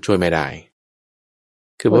ก็ช่วยไม่ได้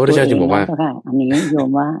คือพระพุทธเจ้าจึงบอกว่าอันนี้โยม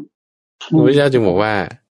ว่าพระพุทธเจ้าจึงบอกว่า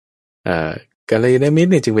กัลยาณมิตร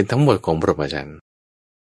เนี่ยจึงเป็นทั้งหมดของพรหมจรรย์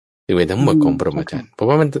จึงเป็นทั้งหมดของพรหมจรรย์เพราะ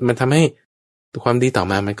ว่ามันทำให้ความดีต่อ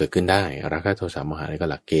มามันเกิดขึ้นได้ราคะโทสะโมหะนี่ก็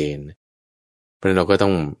หลักเกณฑ์เพราะฉะนั้นเราก็ต้อ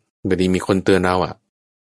งบางทีมีคนเตือนเรา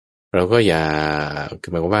เราก็อย่าคื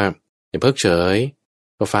อหมายความว่าอย่าเพิกเฉย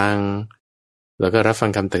ก็ฟังแล้วก็รับฟัง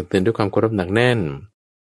คำตักเตือนด้วยความเคารพหนักแน่น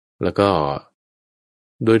แล้วก็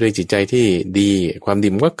โดยจิตใจที่ดีความดี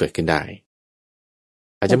มันก็เกิดขึ้นได้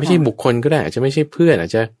อาจจะไม่ใช่บุคคลก็ได้อาจจะไม่ใช่เพื่อนอา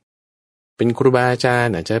จจะเป็นครูบาอาจาร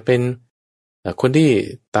ย์อาจจะเป็นคนที่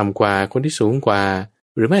ต่ำกว่าคนที่สูงกว่า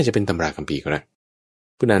หรือไม่อาจจะเป็นตำราคัมภีร์ก็ได้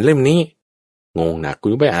คุณอ่านเล่มนี้งงหนักคุณ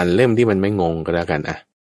ก็ไปอ่านเล่มที่มันไม่งงก็แล้วกัน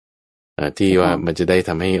ที่ว่ามันจะได้ท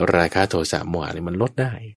ำให้ราคะโทสะโมหะนี่มันลดไ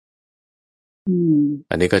ด้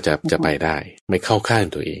อันนี้ก็จะไปได้ไม่เข้าข้าง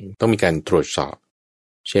ตัวเองต้องมีการตรวจสอบ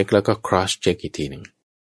เช็คแล้วก็ cross check อีกทีหนึ่ง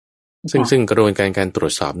ซึ่งกระบวนการตรว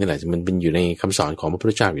จสอบนี่แหละมันเป็นอยู่ในคำสอนของพระพุท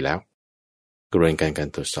ธเจ้าอยู่แล้วกระบวนการ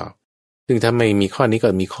ตรวจสอบซึ่งถ้าไม่มีข้อนี้ก็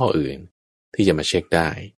มีข้ออื่นที่จะมาเช็คได้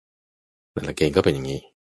หลักเกณฑ์ก็เป็นอย่างนี้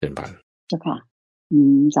เป็นปันเจ้าค่ะ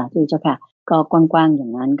สาธุเจ้าค่ะก็กว้างๆอย่า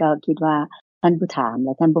งนั้นก็คิดว่าท่านผู้ถามแล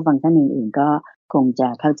ะท่านผู้ฟังท่านอื่นๆก็คงจะ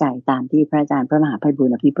เข้าใจตามที่พระอาจารย์พระมหาไพบูล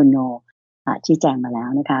ย์อภิปุโนชี้แจงมาแล้ว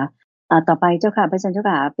นะคะต่อไปเจ้าค่ะพระอาจารย์เจ้า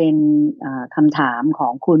ค่ะเป็นคำถามขอ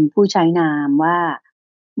งคุณผู้ใช้นามว่า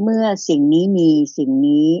เมื่อสิ่งนี้มีสิ่ง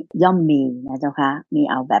นี้ย่อมมีนะเจ้าค่ะมี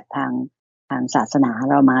เอาแบบทางศาสนา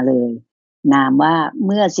เรามาเลยนามว่าเ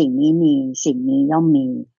มื่อสิ่งนี้มีสิ่งนี้ย่อมมี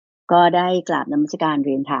ก็ได้กราบนมัสการเ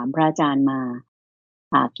รียนถามพระอาจารย์มา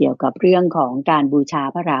เกี่ยวกับเรื่องของการบูชา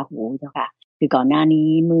พระราหูเจ้าค่ะคือก่อนหน้านี้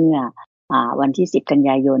เมื่อวันที่10 กันย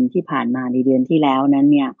ายนที่ผ่านมาในเดือนที่แล้วนั้น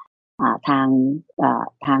เนี่ยท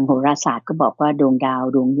างโหราศาสตร์ก็บอกว่าดวงดาว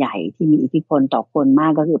ดวงใหญ่ที่มีอิทธิพลต่อคนมา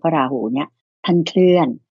กก็คือพระราหูเนี่ยท่านเคลื่อน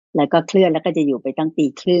แล้วก็จะอยู่ไปตั้งปี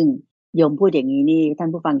ครึ่งโยมพูดอย่างนี้นี่ท่าน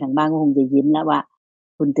ผู้ฟังทางบ้านก็คงจะยิ้มแล้วว่า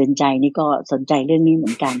คุณเตือนใจนี่ก็สนใจเรื่องนี้เหมื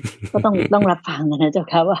อนกัน ก็ต้องรับฟังนะเจ้า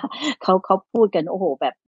ค่ะว่าเขาพูดกันโอ้โหแบ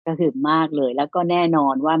บกระหึ่มมากเลยแล้วก็แน่นอ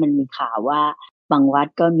นว่ามันมีข่าวว่าบางวัด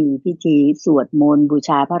ก็มีพิธีสวดมนต์บูช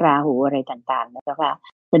าพระราหูอะไรต่างๆนะเจ้าค่ะ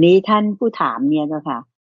ตอนนี้ท่านผู้ถามเนี่ยเจ้าค่ะ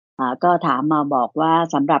ก็ถามมาบอกว่า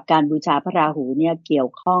สำหรับการบูชาพระราหูเนี่ยเกี่ยว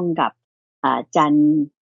ข้องกับ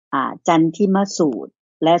จันทิมสูตร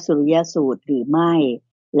และสุริยสูตรหรือไม่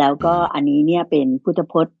แล้วก็อันนี้เนี่ยเป็นพุทธ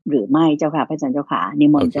พจน์หรือไม่เจ้าค่ะพระอาจารย์เจ้าค่ะนิ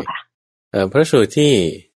มนต์เจ้าค่ะพระสูตร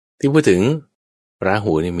ที่พูดถึงรา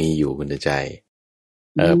หูนี่มีอยู่คุณใจ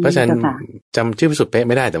พระอาจารย์จำชื่อพระสูตรเป๊ะ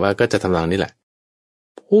ไม่ได้แต่ว่าก็จะทำนองนี้แหละ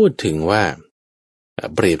พูดถึงว่า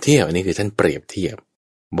เปรียบเทียบอันนี้คือท่านเปรียบเทียบ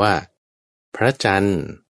ว่าพระจันทร์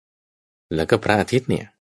แล้วก็พระอาทิตย์เนี่ย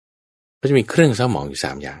ก็จะมีเครื่องเศร้าหมองอยู่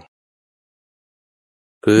3อย่าง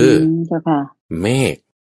คือเมฆ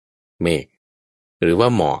หรือว่า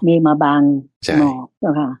หมอกเมฆมาบังหมอกเจ้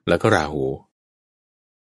าค่ะแล้วก็ราหู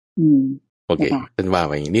โอเคเป็นว่าไ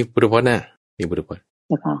ว้อย่างนี้พุทธพจน์นะนี่พุทธพจน์เ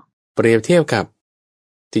จ้าค่ะเปรียบเทียบกับ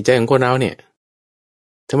จิตใจของคนเราเนี่ย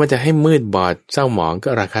ถ้ามันจะให้มืดบอดเศร้าหมองก็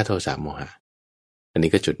ราคะโทสะโมหะอันนี้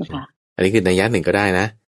ก็จุดอันนี้คือนัยยะหนึ่งก็ได้นะ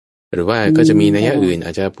หรือว่าก็จะมีนัยยะอื่นอ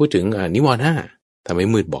าจจะพูดถึงนิวรณ์5ทำให้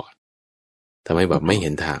มืดบอดทำให้แบบไม่เห็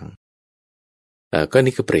นทางก็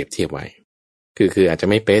นี่คือเปรียบเทียบไว้คืออาจจะ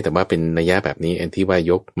ไม่เป๊ะแต่ว่าเป็นนัยยะแบบนี้อันที่ว่า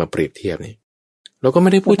ยกมาเปรียบเทียบนี่เราก็ไ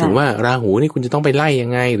ม่ได้พูดถึงว่าราหูนี่คุณจะต้องไปไล่ยั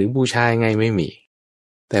งไงหรือบูชายังไงไม่มี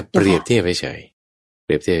แต่เปรียบเทียบเฉยเป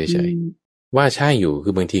รียบเทียบเฉยว่าใช่อยู่คื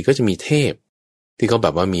อบางทีก็จะมีเทพที่เขาแบ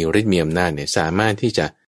บว่ามีฤทธิ์มีอำนาจเนี่ยสามารถที่จะ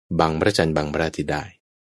บังพระจันทร์บังพระอาทิตย์ได้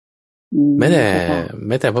แม้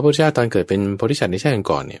แต่พระพุทธเจ้าตอนเกิดเป็นโพธิสัตว์ในชาติ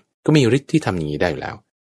ก่อนเนี่ยก็มีฤทธิ์ที่ทำอย่างนี้ได้อยู่แล้ว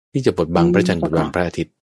ที่จะบดบังพระจันทร์บดบังพระอาทิต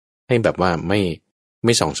ย์ให้แบบว่าไ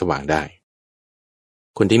ม่ส่องสว่างได้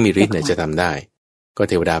คนที่มีฤทธิ์เนี่ยจะทำได้ก็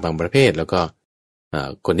เทวดาบางประเภทแล้วก็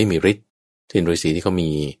คนที่มีฤทธิ์เช่นฤาษีที่เขา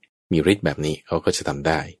มีฤทธิ์แบบนี้เขาก็จะทำไ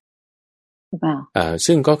ด้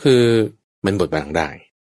ซึ่งก็คือมันบดบังได้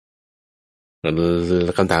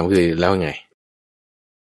คำถามคือแล้วไง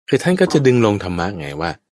คือท่านก็จะดึงลงธรรมะไงว่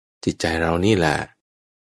าจิตใจเรานี่แหละ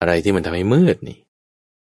อะไรที่มันทำให้มืดนี่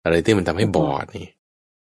อะไรที่มันทำให้บอดนี่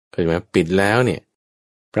เข้าใจไหมปิดแล้วเนี่ย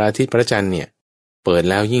พระอาทิตย์พระจันทร์เนี่ยเปิด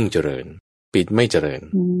แล้วยิ่งเจริญปิดไม่เจริญ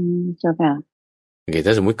เจ้าค่ะโอเคถ้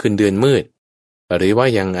าสมมติคืนเดือนมืดหรือว่า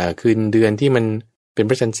อย่างคืนเดือนที่มันเป็น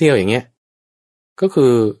พระจันทร์เสี้ยวอย่างเงี้ยก็คื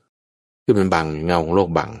อมันบังเงาของโลก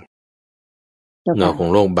บังเงาของ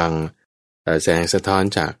โลกบังแสงสะท้อน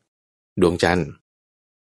จากดวงจันทร์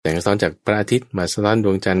แสงสะท้อนจากพระอาทิตย์มาสะท้อนด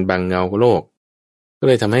วงจันทร์บังเงาของโลกก็เ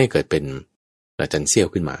ลยทำให้เกิดเป็นพระจันทร์เสี้ยว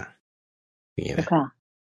ขึ้นมาอย่างเงี้ยนะ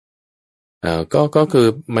ก็คือ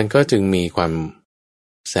มันก็จึงมีความ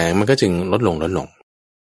แสงมันก็จึงลดลง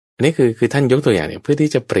อันนี้คือท่านยกตัวอย่างเนี่ยเพื่อที่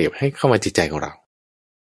จะเปรียบให้เข้ามาจิตใจของเรา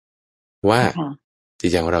ว่าจิต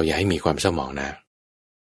ใจของเราอย่าให้มีความเศร้าหมองนะ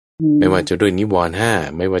ไม่ว่าจะด้วยนิวรณ์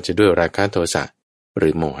5ไม่ว่าจะด้วยราคะโทสะหรื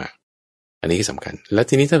อโมหะอันนี้ก็สำคัญแล้ว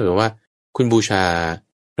ทีนี้ถ้าเกิดว่าคุณบูชา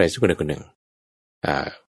ใครสักคนใดคนหนึ่ง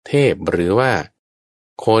เทพหรือว่า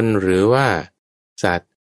คนหรือว่าสัต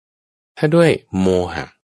ว์ถ้าด้วยโมหะ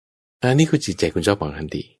อันนี้คือจิตใจคุณเจ้าของทัน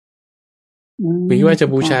ทีไม่ว่าจะ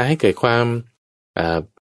บูชาให้เกิดความ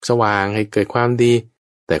สว่างให้เกิดความดี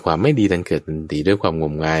แต่ความไม่ดีดันเกิดทันทีด้วยความง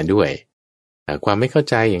มงายด้วยความไม่เข้า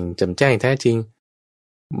ใจอย่างจำแจ้งแท้จริง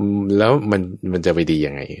แล้วมันจะไปดี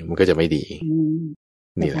ยังไงมันก็จะไม่ดี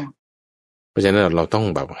นี่แหละเพราะฉะนั้นเราต้อง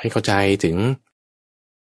แบบให้เข้าใจถึง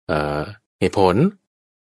เหตุผล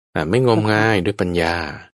ไม่งมงายด้วยปัญญา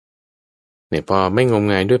เนี่ยพอไม่งม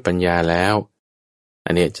งายด้วยปัญญาแล้วอั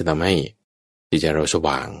นนี้จะทำให้จิตใจเราส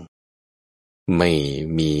ว่างไม่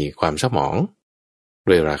มีความเศร้าหมอง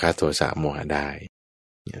ด้วยราคะโทสะโมหะได้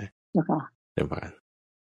เจ้าค่ะเดี๋ยวก่อน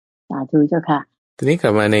สาธุเจ้าค่ะทีนี้กลั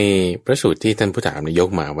บมาในพระสูตรที่ท่านผู้ถามยก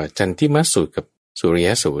มาว่าจันทิมสูตรกับสุริย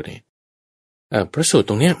สูตรเนี่ยพระสูตร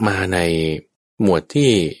ตรงเนี้ยมาในหมวดที่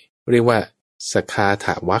เรียกว่าสคาถ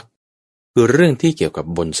วรรคคือเรื่องที่เกี่ยวกับ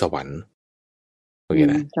บนสวรรค์โอเค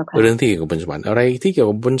นะเรื่องที่เกี่ยวกับบนสวรรค์อะไรที่เกี่ยว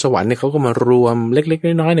กับบนสวรรค์เนี่ยเขาก็มารวมเล็กๆ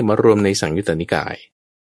น้อยๆเนี่ยมารวมในสังยุตตนิกาย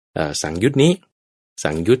สังยุตนี้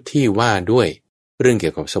สังยุตที่ว่าด้วยเรื่องเกี่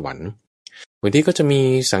ยวกับสวรรค์บางทีก็จะมี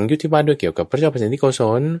สังยุตที่ว่าด้วยเกี่ยวกับพระเจ้าปเสนทิโกศ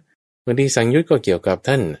ลบางทีสังยุตก็เกี่ยวกับ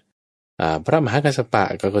ท่านพระมหากัสสปะ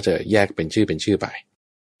ก็จะแยกเป็นชื่อไป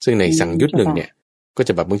ซึ่งในสังยุตหนึ่งเนี่ยก็จ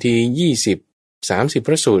ะแบบบางที20-30พ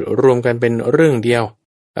ระสูตรรวมกันเป็นเรื่องเดียว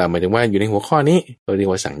หมายถึงว่าอยู่ในหัวข้อนี้เราเรียก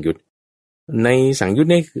ว่าสังยุตในสังยุต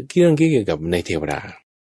นี่คือเรื่องเกี่ยวกับในเทวดา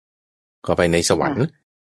ก็ไปในสวรรค์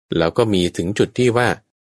แล้วก็มีถึงจุดที่ว่า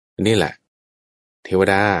นี่แหละเทว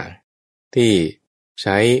ดาที่ใ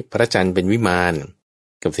ช้พระจันทร์เป็นวิมาน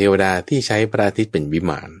กับเทวดาที่ใช้พระอาทิตย์เป็นวิ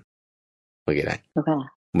มานโอเคได้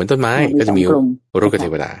เหมือนต้นไม้ก็จะมีรุกขเท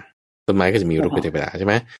วดาต้นไม้ก็จะมีรุกขเทวดาใช่ไ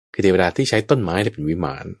หมคือเทวดาที่ใช้ต้นไม้เป็นวิม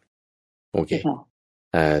านโอเค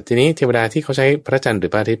ทีนี้เทวดาที่เขาใช้พระจันทร์หรือ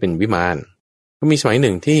พระอาทิตย์เป็นวิมานก็มีสมัยห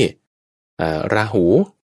นึ่งที่ราหู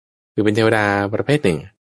คือเป็นเทวดาประเภทหนึ่ง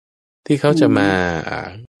ที่เขาจะมา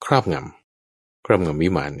ครอบงำวิ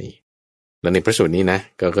มานนี้แล้วในพระสูตรนี้นะ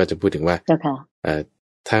ก็จะพูดถึงว่า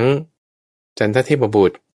ทั้งจันทเทพบุ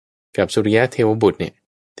ตรกับสุริยะเทวบุตรเนี่ย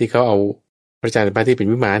ที่เขาเอาพระจันทร์พระอาทิตย์เป็น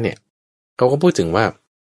วิมานเนี่ยเขาก็พูดถึงว่า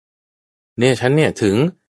เนี่ยฉันเนี่ยถึง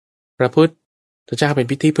พระพุทธเจ้าเป็น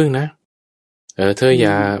พิธีพึ่งนะเธออ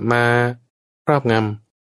ย่ามาครอบง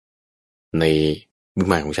ำในวิ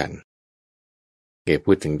มานของฉันเก๋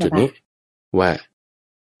พูดถึงจุดนี้ว่า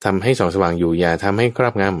ทำให้ส่องสว่างอยู่อย่าทำให้ครอ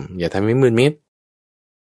บงำอย่าทำให้มืดมิด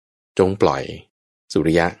จงปล่อยสุ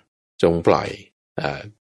ริยะจงปล่อย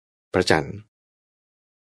พระจันทร์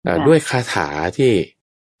ด้วยคาถา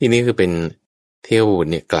ที่นี้คือเป็นเทวบุต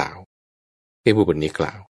รเนี่ยกล่าวเทวบุตรนี้ก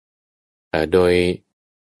ล่าวโดย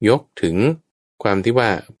ยกถึงความที่ว่า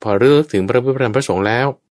พอเรื่องถึงพระพุทธธรรมพระสงฆ์แล้ว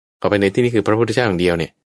ก็ไปในที่นี้คือพระพุทธเจ้าอย่างเดียวเนี่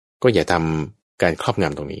ยก็อย่าทำการครอบง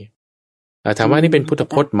ำตรงนี้ถามว่านี่เป็นพุทธ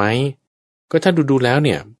พจน์ไหมก็ถ้าดูแล้วเ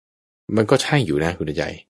นี่ยมันก็ใช่อยู่นะคุณใจ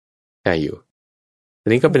ใช่อยู่ที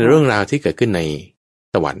นี้ก็เป็นเรื่องราวที่เกิดขึ้นใน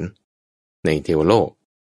สวรรค์ในเทวโลก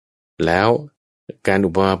แล้วการอุ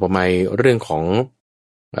ปมาอุปไมยเรื่องของ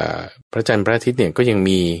พระจันทร์พระอาทิตย์เนี่ยก็ยัง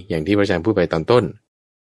มีอย่างที่พระอาจารย์พูดไปตอนต้น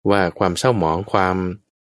ว่าความเศร้าหมองความ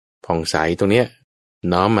ผ่องใสตรงเนี้ย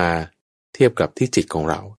น้อมมาเทียบกับที่จิตของ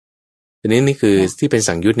เราทีนี้นี่คือที่เป็น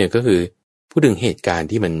สังยุตเนี่ยก็คือพูดถึงเหตุการณ์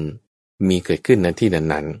ที่มันมีเกิดขึ้นณที่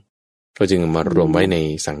นั้นๆก็จึงมารวมไว้ใน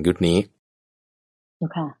สังยุตนี้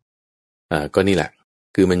ก็นี่แหละ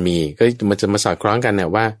คือมันมีก็มันจะมาสอดคล้องกันเนี่ย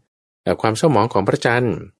ว่า ความเศร้าหมองของพระจันท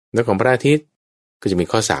ร์และของพระอาทิตย์ก็จะมี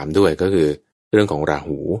ข้อ3ด้วยก็คือเรื่องของรา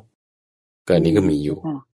หูก็อันนี้ก็มีอยู่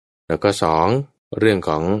แล้วก็2เรื่องข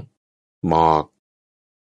องหมอก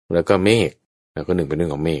แล้วก็เมฆแล้วก็1เป็นเรื่อ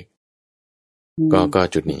งของเมฆก็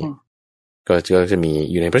จุดนี้ก็จะมี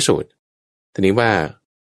อยู่ในพระสูตรทีนี้ว่า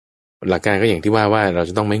หลักการก็อย่างที่ว่าเรา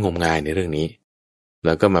จะต้องไม่งมงายในเรื่องนี้แ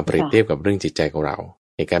ล้วก็มาเปรียบเทียบกับเรื่องจิตใจของเรา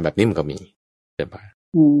เหตุการณ์แบบนี้มันก็มีเจ้าค่ะ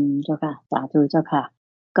เจ้าค่ะสาธุเจ้าค่ะ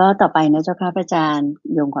ก็ต่อไปนะเจ้าค่ะพระอาจารย์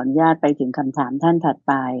โยมขออนุญาตไปถึงคำถามท่านถัด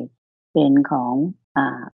ไปเป็นของ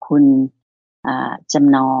คุณจ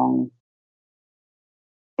ำนอง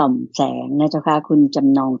ต่อมแสงนะเจ้าค่ะคุณจ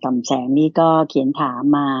ำนองต่อมแสงนี่ก็เขียนถาม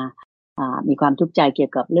มามีความทุกข์ใจเกี่ย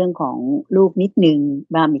วกับเรื่องของลูกนิดนึง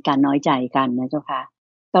ว่ามีการน้อยใจกันนะเจ้าค่ะ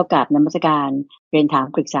เท่ากับนมัสการเรียนถาม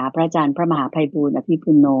ปรึกษาพระอาจารย์พระมหาไพบูลย์อภิ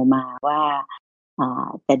ปุโนมาว่า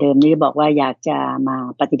แต่เดิมนี้บอกว่าอยากจะมา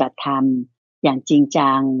ปฏิบัติธรรมอย่างจริง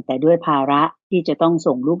จังแต่ด้วยภาระที่จะต้อง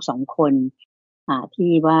ส่งลูก2 คน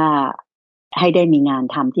ที่ว่าให้ได้มีงาน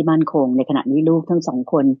ทำที่มั่นคงในขณะนี้ลูกทั้ง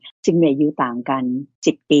2 คนซึ่งมีอายุต่างกัน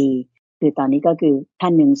10 ปีคือตอนนี้ก็คือท่า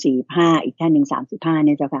นหนึ่ง45อีกท่านหนึ่ง35เ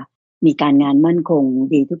นี่ยเจ้าค่ะมีการงานมั่นคง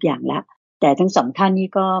ดีทุกอย่างแล้วแต่ทั้ง2 ท่านนี้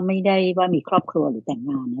ก็ไม่ได้ว่ามีครอบครัวหรือแต่ง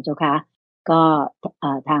งานนะเจ้าค่ะก็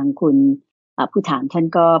ทางคุณผู้ถามท่าน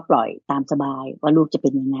ก็ปล่อยตามสบายว่าลูกจะเป็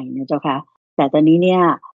นยังไงนะเจ้าค่ะแต่ตอนนี้เนี่ย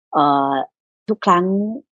ทุกครั้ง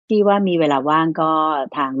ที่ว่ามีเวลาว่างก็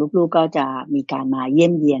ทางลูกๆก็จะมีการมาเยี่ย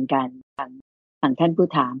มเยียนกันทางท่านผู้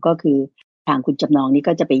ถามก็คือทางคุณจำนองนี่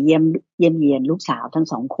ก็จะไปเยี่ยมเยียนลูกสาวทั้ง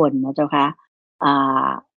2 คนนะเจ้าค่ะ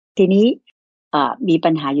ทีนี้มี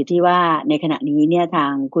ปัญหาอยู่ที่ว่าในขณะนี้เนี่ยทา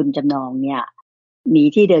งคุณจำนองเนี่ยมี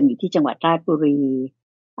ที่เดิมอยู่ที่จังหวัดราชบุรี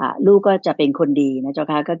ลูกก็จะเป็นคนดีนะเจ้า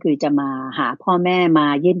ค่ะก็คือจะมาหาพ่อแม่มา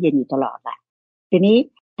เยี่ยมเยียนอยู่ตลอดแหละทีนี้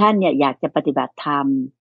ท่านเนี่ยอยากจะปฏิบัติธรรม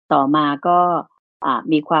ต่อมาก็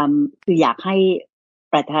มีความคืออยากให้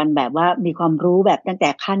ประธานแบบว่ามีความรู้แบบตั้งแต่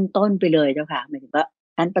ขั้นต้นไปเลยเจ้าค่ะหมายถึงว่า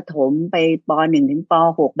ขั้นประถมไปป.1 ถึงป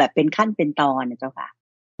.6 แบบเป็นขั้นเป็นตอนนะเจ้าค่ะ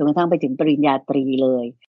จนกระทั่งไปถึงปริญญาตรีเลย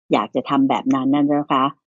อยากจะทำแบบนั้นนั่นเจ้าค่ะ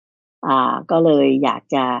ก็เลยอยาก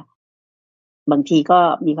จะบางทีก็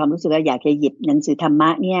มีความรู้สึกว่าอยากจะหยิบหนังสือธรรมะ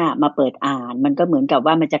เนี่ยมาเปิดอ่านมันก็เหมือนกับ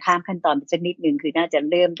ว่ามันจะข้ามขั้นตอนไปสักนิดนึงคือน่าจะ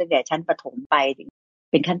เริ่มตั้งแต่ชั้นประถมไปถึง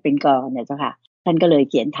เป็นขั้นเป็นกรเนี่ยเจ้าค่ะท่านก็เลย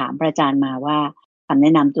เขียนถามพระอาจารย์มาว่าคำแน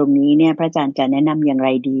ะนำตรงนี้เนี่ยพระอาจารย์จะแนะนำอย่างไร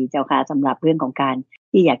ดีเจ้าค่ะสำหรับเรื่องของการ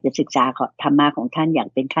ที่อยากจะศึกษาธรรมะของท่านอย่าง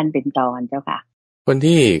เป็นขั้นเป็นตอนเจ้าค่ะคน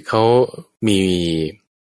ที่เขามี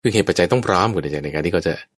คือเหตุปัจจัยต้องพร้อมกว่าในการที่เขาจ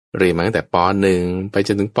ะเรียนมาตั้งแต่ป.1 ไปจ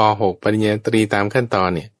นถึงป.6 ปริญญาตรีตามขั้นตอน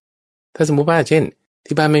เนี่ยถ้าสมมุติว่าเช่น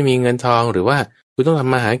ที่บ้านไม่มีเงินทองหรือว่าคุณต้องท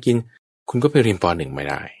ำมาหากินคุณก็ไปเรียนป.1 ไม่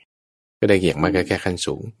ได้ก็ได้อย่างมากแค่ขั้น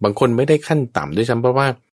สูงบางคนไม่ได้ขั้นต่ำด้วยซ้ำเพราะว่า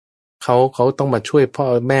เขาต้องมาช่วยพ่อ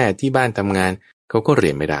แม่ที่บ้านทำงานเขาก็เรี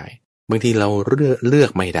ยนไม่ได้บางทีเราเลือ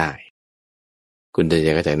กไม่ได้คุณจ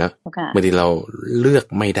ะเข้าใจเนาะบางทีเราเลือก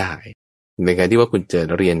ไม่ได้ในการที่ว่าคุณจะ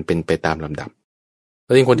เรียนเป็นไปตามลำดับแ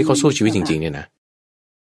ล้วยิ่งคนที่เขาสู้ชีวิตจริงๆเนี่ยนะ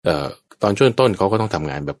ตอนช่วงต้นเขาก็ต้องทำ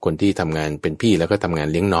งานแบบคนที่ทำงานเป็นพี่แล้วก็ทำงาน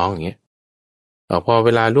เลี้ยงน้องอย่างเงี้ยพอเว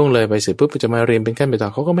ลาล่วงเลยไปเสร็จปุ๊บจะมาเรียนเป็นขั้นเป็นตอ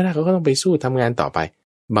นเขาก็ไม่ได้เขาก็ต้องไปสู้ทำงานต่อไป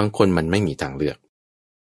บางคนมันไม่มีทางเลือก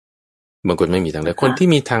บางคนไม่มีทางเลือกคนที่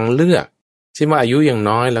มีทางเลือกเช่นว่าอายุยัง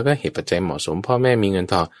น้อยแล้วก็เหตุปัจจัยเหมาะสมพ่อแม่มีเงิน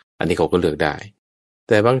ทองอันนี้เขาก็เลือกได้แ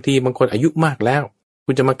ต่บางทีบางคนอายุมากแล้ว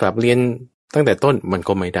คุณจะมากลับเรียนตั้งแต่ต้นมัน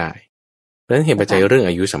ก็ไม่ได้เพราะฉะนั้นเหตุปัจจัยเรื่อง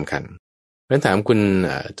อายุสำคัญเพราะฉะนั้นถามคุณ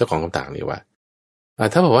เจ้าของคำถามนี่ว่า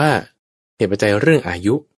ถ้าบอกว่าเหตุปัจจัยเรื่องอา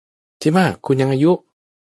ยุใช่ไหมคุณยังอายุ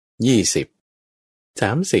20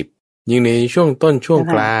 30ยิ่งในช่วงต้นช่วง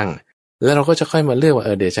กลางแล้วเราก็จะค่อยมาเลือกว่า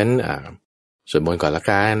เดี๋ยวฉันสวดมนต์ก่อนละ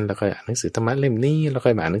กันแล้วก็อ่านหนังสือธรรมะเล่มนี้แล้วค่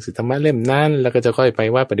อยมาอ่านหนังสือธรรมะเล่มนั้นแล้วก็จะค่อยไป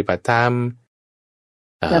ว่าปฏิบัติธรรม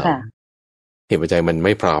เหตุปัจจัยมันไ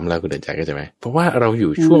ม่พร้อมแล้วคุณเดินใจก็ใช่ไหมเพราะว่าเราอ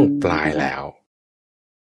ยู่ช่วงปลายแล้ว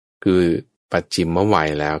คือปัจฉิมวัย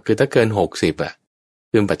แล้วคือถ้าเกิน60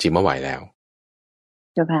คือปัจฉิมวัยแล้ว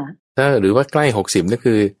เจ้าค่ะถ้าหรือว่าใกล้60นั่น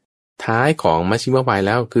คือท้ายของมัชฌิมวัยแ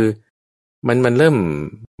ล้วคือมันเริ่ม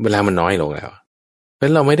เวลามันน้อยลงแล้วเพรา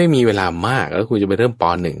ะเราไม่ได้มีเวลามากแล้วคุณจะไปเริ่มป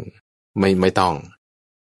.1ไม่ต้อง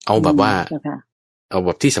เอาแบบว่าเอาแบ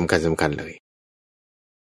บที่สำคัญเลย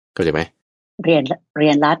เข้าใจไหมเรีย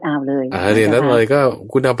นรัดเอาเลยเรียนรัดเลยก็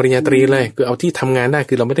คุณเอาปริญญาตรีเลยคือเอาที่ทำงานได้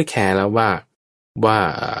คือเราไม่ได้แคร์แล้วว่า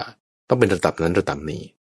ต้องเป็นระดับนั้นระดับนี้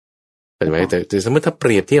เข้าใจไหมแต่สมมติถ้าเป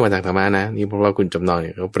รียบเทียบมาทางธรรมะนะนี่เพราะว่าคุณจำนองเ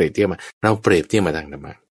นี่ยเขาเปรียบเทียบมาเราเปรียบเทียบมาทางธรรม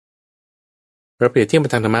ะเราเปรียบเทียบม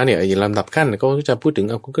าทางธรรมะเนี่ยอย่างลำดับขั้นก็จะพูดถึง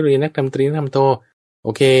คุณก็เรียนนักดนตรีนักทำโทโอ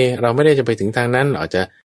เคเราไม่ได้จะไปถึงทางนั้นอาจจะ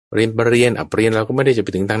เรียนเราก็ไม่ได้จะไป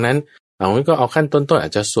ถึงทางนั้นงั้นก็เอาขั้นต้นอา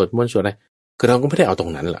จจะสวดมนต์สวดอะไร คือเราก็ไม่ได้เอาตร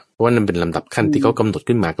งนั้นหรอกเพราะว่ามันเป็นลำดับขั้นที่เขากำหนด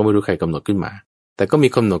ขึ้นมาก็ไม่รู้ใครกำหนดขึ้นมาแต่ก็มี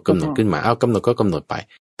กำหนดขึ้นมาเอากำหนดก็กำหนดไป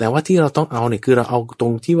แต่ว่าที่เราต้องเอาเนี่ยคือเราเอาตร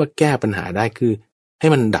งที่ว่าแก้ปัญหาได้คือให้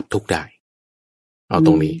มันดับทุกข์ได้เอาต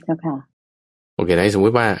รงนี้โอเคนะสมม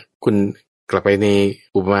ติว่าคุณกลับไปใน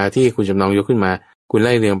อุปมาที่คุณจำลองยกขึ้นมาคุณไ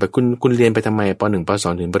ล่เรียงไปคุณเรียนไปทำไมป .1 ป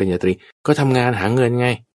 .2 ถึงปริญญาตรีก็ทำงานหาเงินไง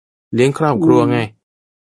เลี้ยงครอบครัวไง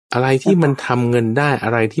อะไรที่มันทำเงินได้อ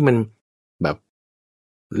ะไรที่มันแบบ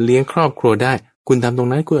เลี้ยงครอบครัวได้คุณทำตรง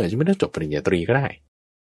นั้นคุณอาจจะไม่ต้องจบปริญญาตรีก็ได้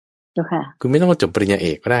คุณไม่ต้องจบปริญญาเอ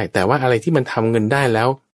กก็ได้แต่ว่าอะไรที่มันทำเงินได้แล้ว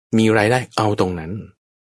มีรายได้เอาตรงนั้น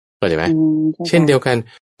เข้าใจไหมเช่นเดียวกัน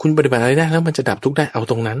คุณปฏิบัติอะไรได้แล้วมันจะดับทุกข์ได้เอา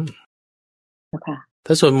ตรงนั้น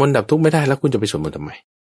ถ้าสวดมนต์ดับทุกข์ไม่ได้แล้วคุณจะไปสวดมนต์ทำไม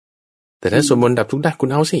แต่ถ้าสวดมนต์ดับทุกข์ได้คุณ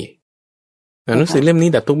เอาสิหนังสือเล่มนี้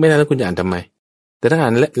ดับทุกข์ไม่ได้แล้วคุณจะอ่านทำไมแต่ถ้าอ่า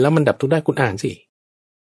นแล้วมันดับทุกข์ได้คุณอ่านสิ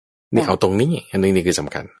นี่เอาตรงนี้อันนี้นี่คือส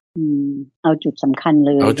ำคัญเอาจุดสำคัญเล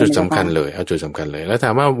ยเอาจุดสำคัญเลยแล้วถา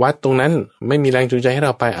มว่าวัดตรงนั้นไม่มีแรงจูงใจให้เร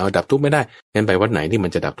าไปเอาดับทุกข์ไม่ได้งั้นไปวัดไหนที่มั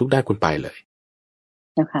นจะดับทุกข์ได้คุณไปเลย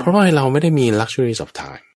เพราะว่าเราไม่ได้มี luxury of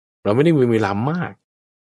time เราไม่ได้มีเวลามาก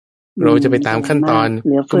เราจะไปตามขั้นตอน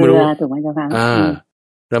ก็ไม่รู้ถูกไหมเจ้าค่ะ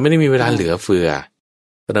เราไม่ได้มีเวลาเหลือเฟือ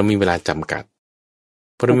แต่เรามีเวลาจำกัด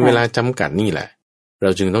พอเรามีเวลาจำกัดนี่แหละเรา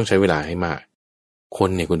จึงต้องใช้เวลาให้มากคน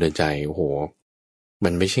เนี่ยคุณเดินใจโอ้โหมั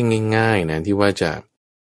นไม่ใช่ง่ายๆนะที่ว่าจะ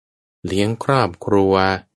เลี้ยงครอบครัว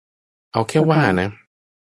เอาแค่ว่านะ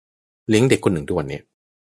เลี้ยงเด็กคนหนึ่งทุกวันเนี่ย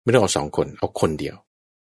ไม่ต้องเอา2 คนเอาคนเดียว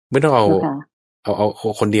ไม่ต้องเอา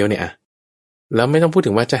คนเดียวเนี่ยอะแล้วไม่ต้องพูด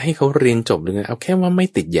ถึงว่าจะให้เขาเรียนจบหรือไงเอาแค่ว่าไม่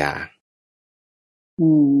ติดยา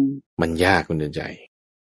มันยากคุณเดินใจ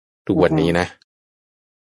ทุกวันนี้นะ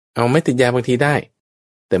เอาไม่ติดยาบางทีได้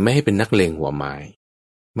แต่ไม่ให้เป็นนักเลงหัวไม้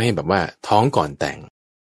ไม่ให้แบบว่าท้องก่อนแต่ง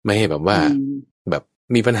ไม่ให้แบบว่าแบบ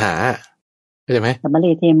มีปัญหาเข้าใจไหมสำเ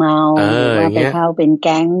ร็จเทเมาว่าไปเข้าเป็นแ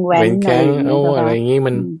ก๊งแว้นอะไรอย่างงี้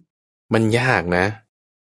มันยากนะ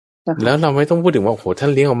แล้วเราไม่ต้องพูดถึงว่าโหท่า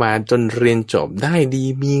นเลี้ยงออกมาจนเรียนจบได้ดี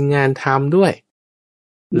มีงานทำด้วย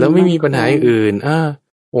แล้วไม่มีปัญหาอื่น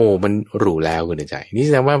โอ้มันหรูแล้วคุณใจนี่แส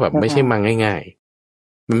ดงว่าแบบไม่ใช่มาง่าย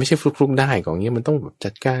ๆมันไม่ใช่ฟลุกๆได้ของเงี้ยมันต้องแบบ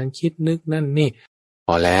จัดการคิดนึกนั่นนี่พ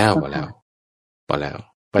อแล้ว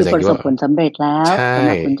คือประสบผลสำเร็จแล้วสำห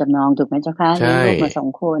รับคุณจำลองถูกไหมเจ้าค่ะเลี้ยงลูกมา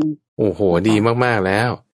2 คนโอ้โหดีมากๆแล้ว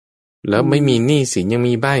ไม่มีหนี้สินยัง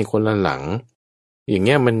มีบ้านคนละหลังอย่างเ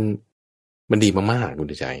งี้ยมันดีมากๆคุณ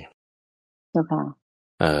ใจเจ้าค่ะ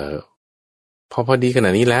พอดีขนา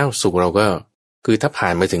ดนี้แล้วสุขเราก็คือถ้าผ่า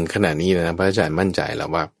นมาถึงขนาดนี้นะพระอาจารย์มั่นใจแล้ว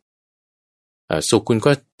ว่าสุขคุณ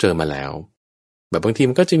ก็เจอมาแล้วแบบบางที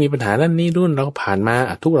มันก็จะมีปัญหาด้านนี้รุ่นเราก็ผ่านมา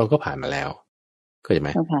ทุกเราก็ผ่านมาแล้วเข้าใจไหม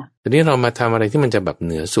ทีนี้เรามาทำอะไรที่มันจะแบบเ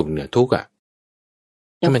หนือสุขเหนือทุกข์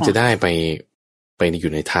ถ้ามันจะได้ไปอ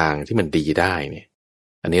ยู่ในทางที่มันดีได้เนี่ย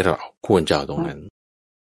อันนี้เราควรจะเอาตรงนั้น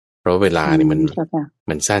เพราะเวลาเนี่ย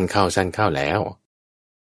มันสั้นเข้าแล้ว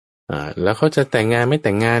แล้วเขาจะแต่งงานไม่แ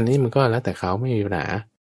ต่งงานนี่มันก็แล้วแต่เขาไม่มีปัญหา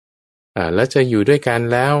แล้วจะอยู่ด้วยกัน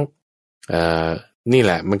แล้วนี่แ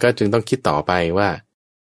หละมันก็จึงต้องคิดต่อไปว่า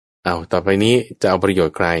ต่อไปนี้จะเอาประโยช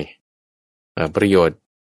น์ใครประโยชน์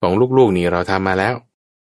ของลูกๆนี่เราทำมาแล้ว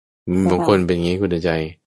บางคนเป็นอย่างนี้คุณใจ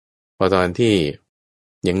พอตอนที่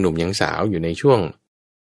ยังหนุ่มยังสาวอยู่ในช่วง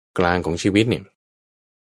กลางของชีวิตเนี่ย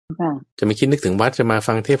จะไม่คิดนึกถึงวัดจะมา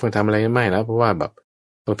ฟังเทศน์ฟังธรรมอะไรไม่แล้วเพราะว่าแบบ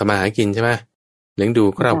ต้องทำมาหากินใช่ไหมเลี้ยงดู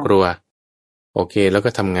ครอบครัวโอเคแล้วก็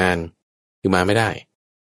ทำงานคือมาไม่ได้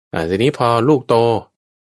ทีนี้พอลูกโต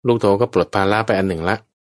ก็ปลดภาระไปอันหนึ่งละ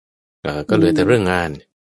ก็เหลือแต่เรื่องงาน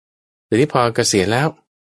ทีนี้พอเกษียณแล้ว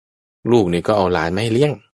ลูกนี่ก็เอาหลานมาให้เลี้ย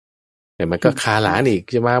งแต่มันก็คาหลานอีก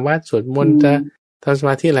จะมาวัดสวดมนต์จะทำสม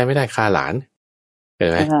าธิอะไรไม่ได้คาหลานเห็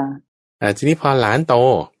นไหมทีนี้พอหลานโต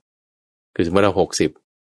คือสมมติเรา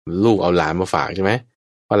60ลูกเอาหลานมาฝากใช่ไหม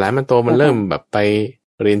พอหลานมันโตมันเริ่มแบบไป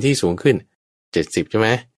เรียนที่สูงขึ้น70ใช่ไหม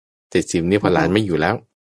70นี่พอหลานไม่อยู่แล้ว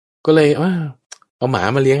ก็เลยเอาหมา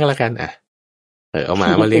มาเลี้ยงกันละกันเอาหมา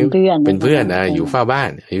มาเลี้ยงเป็นเพื่อนอยู่เฝ้าบ้าน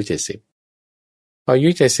อายุ70พออายุ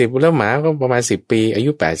70แล้วหมาก็ประมาณ10 ปีอา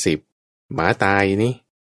ยุ80หมาตายนี่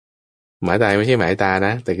หมาตายไม่ใช่หมาตาน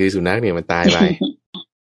ะแต่คือสุนัขเนี่ยมันตายไป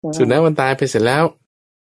สุนัขมันตายไปเสร็จแล้ว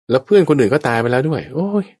เพื่อนคนอื่นก็ตายไปแล้วด้วยโอ้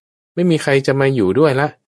ยไม่มีใครจะมาอยู่ด้วยละ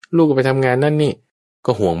ลูกก็ไปทำงานนั่นนี่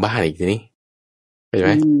ก็ห่วงบ้านอีกทีนี้เข้าใจไห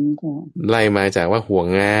มไล่มาจากว่าห่วง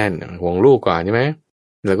งานห่วงลูกก่อนใช่ไหม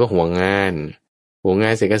แล้วก็ห่วงงาน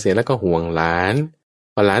เสร็จก็เสร็จแล้วก็ห่วงหลาน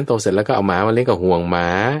พอหลานโตเสร็จแล้วก็เอาหมามาเลี้ยงกับห่วงหมา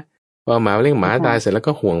พอหมาเลี้ยงหมาตายเสร็จแล้ว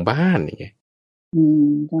ก็ห่วงบ้านอย่างเงี้ย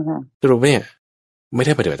สรุปเนี่ยไม่ไ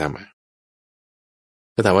ด้ปฏิบัติธรรม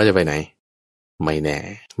ก็ถามว่าจะไปไหนไม่แน่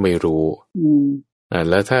ไม่รู้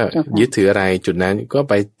แล้วถ้ายึดถืออะไรจุดนั้นก็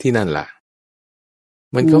ไปที่นั่นล่ะ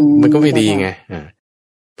มันก็ไม่ดีไง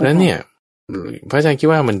เพราะฉะนั้นเนี่ย พระอาจารย์คิด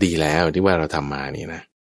ว่ามันดีแล้วที่ว่าเราทำมานี่นะ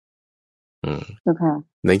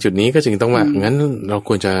ในจุดนี้ก็จึงต้องว่างั้นเราค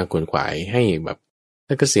วรจะขวนขวายให้แบบ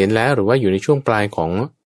ถ้าเกษียณแล้วหรือว่าอยู่ในช่วงปลายของ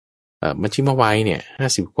มัชฌิมวัยเนี่ย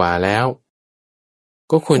50 กว่าแล้ว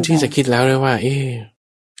ก็ควรที่จะคิดแล้วด้วยว่า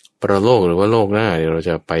ปรโลกหรือว่าโลกหน้าเดี๋ยวเรา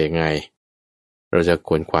จะไปยังไงเราจะข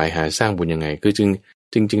วนขวายหาสร้างบุญยังไงคือ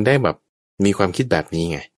จึงได้แบบมีความคิดแบบนี้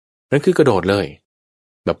ไงนั่นคือกระโดดเลย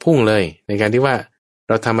แบบพุ่งเลยในการที่ว่าเ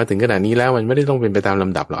ราทำมาถึงขนาดนี้แล้วมันไม่ได้ต้องเป็นไปตามล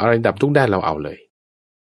ำดับหรอกอะไรดับทุกด้านเราเอาเลย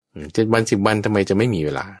7 วัน10 วันทำไมจะไม่มีเว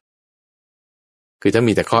ลาคือถ้า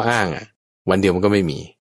มีแต่ข้ออ้างวันเดียวมันก็ไม่มี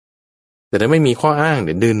แต่ถ้าไม่มีข้ออ้างเ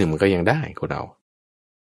ดี๋ยวเดือนหนึ่งมันก็ยังได้คนเรา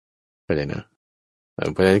เข้าใจนะ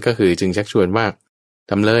เพราะฉะนั้นก็คือจึงชักชวนว่า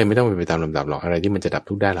ทำเลยไม่ต้องไปตามลำดับหรอกอะไรที่มันจะดับ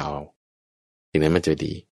ทุกได้เราสิ่งนั้นมันจะ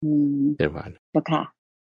ดีเจ้าค่ะ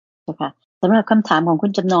เจ้าค่ะสำหรับคำถามของคุ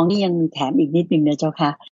ณจำนองนี่ยังมีแถมอีกนิดนึงนะเจ้าค่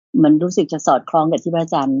ะมันรู้สึกจะสอดคล้องกับที่พระอ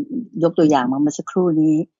าจารย์ยกตัวอย่างมาเมื่อสักครู่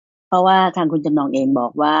นี้เพราะว่าทางคุณจำนองเองบอ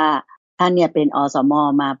กว่าท่านเนี่ยเป็นอสม.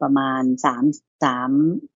มาประมาณ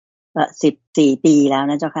14 ปีแล้ว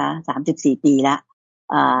นะเจ้าค่ะ34 ปีละ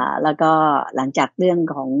แล้วก็หลังจากเรื่อง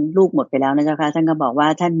ของลูกหมดไปแล้วนะเจ้าค่ะท่านก็บอกว่า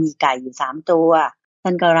ท่านมีไก่อยู่3 ตัวท่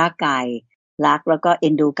านก็รักไก่รักแล้วก็เอ็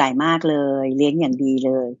นดูไก่มากเลยเลี้ยงอย่างดีเ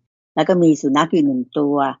ลยแล้วก็มีสุนัขอยู่1 ตั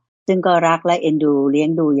วซึ่งก็รักและเอ็นดูเลี้ยง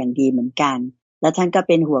ดูอย่างดีเหมือนกันแล้วท่านก็เ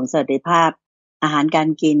ป็นห่วงสวัสดิภาพอาหารการ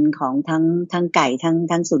กินของทั้งไก่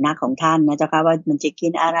ทั้งสุนัขของท่านนะเจ้าค่ะว่ามันจะกิ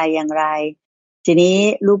นอะไรอย่างไรทีนี้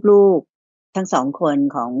ลูกๆทั้ง2 คน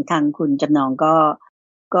ของทางคุณจำนอง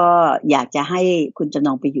ก็อยากจะให้คุณจำน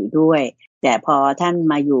องไปอยู่ด้วยแต่พอท่าน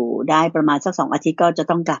มาอยู่ได้ประมาณสัก2 อาทิตย์ก็จะ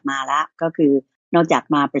ต้องกลับมาละก็คือนอกจาก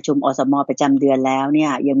มาประชุมอสม.ประจำเดือนแล้วเนี่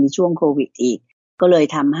ยยังมีช่วงโควิดอีกก็เลย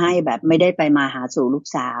ทำให้แบบไม่ได้ไปมาหาสู่ลูก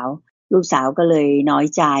สาวก็เลยน้อย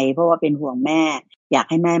ใจเพราะว่าเป็นห่วงแม่อยาก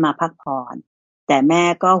ให้แม่มาพักผ่อนแต่แม่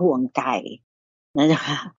ก็ห่วงไก่นะจ๊ะ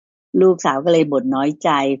ลูกสาวก็เลยบ่นน้อยใจ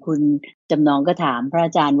คุณจำนองก็ถามพระอ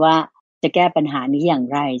าจารย์ว่าจะแก้ปัญหานี้อย่าง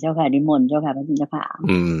ไรเจ้าค่ะนิมนต์เจ้าค่ะพระอาจารย์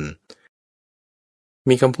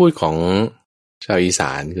มีคำพูดของชาวอีส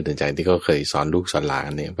านคือเดินใจที่เขาเคยสอนลูกสอนหลาน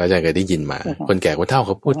เนี่ยพระอาจารย์เคยได้ยินมาคนแก่คนเฒ่าเ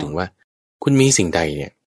ขาพูดถึงว่าคุณมีสิ่งใดเนี่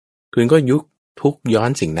ยคุณก็ยุคทุกย้อ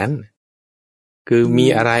นสิ่งนั้นคือมี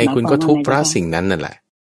อะไรคุณก็ทุกข์เพราะสิ่งนั้นนั่นแหละ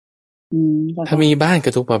ถ้ามีบ้าน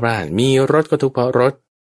ก็ทุกข์เพราะบ้านมีรถก็ทุกข์เพราะรถ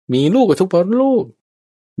มีลูกก็ทุกข์เพราะลูก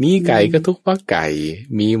มีไก่ก็ทุกข์เพราะไก่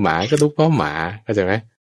มีหมาก็ทุกข์เพราะหมาเข้าใจไหม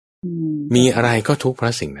มีอะไรก็ทุกข์เพรา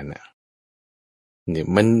ะสิ่งนั้นน่ะเนี่ย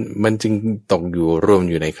มันจึงตกอยู่รวม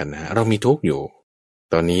อยู่ในขันธ์นะเรามีทุกข์อยู่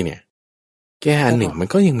ตอนนี้เนี่ยแก้อันหนึ่งมัน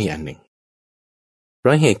ก็ยังมีอันหนึ่งเพรา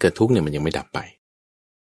ะเหตุเกิดทุกข์เนี่ยมันยังไม่ดับไป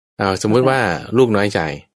สมมุติว่าลูกน้อยใจ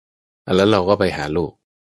แล้วเราก็ไปหาลูก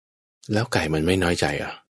แล้วไก่มันไม่น้อยใจ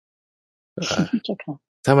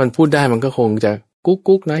ถ้ามันพูดได้มันก็คงจะ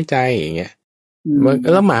กุ๊กน้อยใจอย่างเงี้ย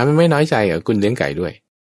แล้วหมามันไม่น้อยใจคุณเลี้ยงไก่ด้วย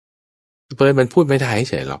เพิ่นมันพูดไม่ได้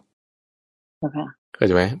เฉยหรอกเข้าใ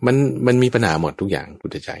จไหมมันมีปัญหาหมดทุกอย่างพุท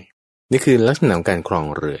ธใจนี่คือลักษณะของการครอง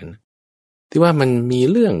เรือนที่ว่ามันมี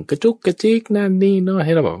เรื่องกระจุกกระจิกนั่นนี่เนาะใ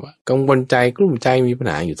ห้เราแบบว่ากังวลใจกลุ้มใจมีปัญ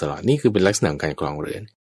หาอยู่ตลอดนี่คือเป็นลักษณะของการครองเรือน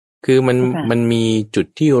คือมันมีจุด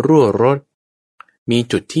ที่รั่วรถมี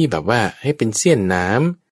จุดที่แบบว่าให้เป็นเสี้ยนน้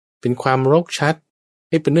ำเป็นความรกชัด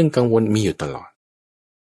ให้เป็นเรื่องกังวลมีอยู่ตลอด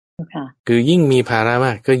คือยิ่งมีภาระม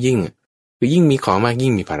ากก็ยิ่งมีของมากยิ่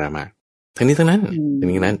งมีภาระมากทั้งนี้ทั้งนั้น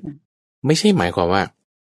ไม่ใช่หมายความว่า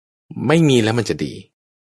ไม่มีแล้วมันจะดี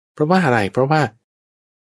เพราะว่าอะไรเพราะว่า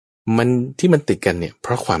มันที่มันติดกันเนี่ยเพ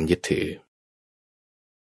ราะความยึดถือ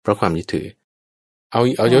เอ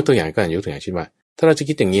ายกตัวอย่างก่อนยกตัวอย่างเช่นว่าถ้าเราจะ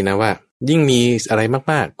คิดอย่างนี้นะว่ายิ่งมีอะไร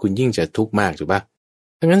มากๆคุณยิ่งจะทุกข์มากถูกป่ะ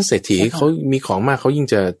ถ้างั้นเศรษฐีเขามีของมากเขายิ่ง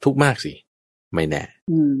จะทุกข์มากสิไม่แน่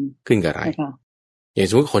ขึ้นกับอะไรอย่าง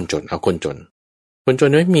สมมติคนจนเอาคนจน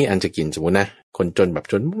ไม่มีอันจะกินสมมตินะคนจนแบบ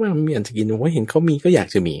จนไม่มีอันจะกินว่าเห็นเขามีก็อยาก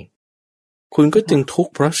จะมีคุณก็จึงทุก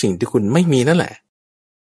ข์เพราะสิ่งที่คุณไม่มีนั่นแหละ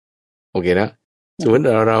โอเคนะสมมติ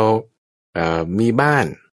เรามีบ้าน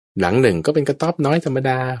หลังหนึ่งก็เป็นกระต๊อบน้อยธรรมด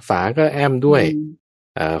าฝาก็แอมด้วย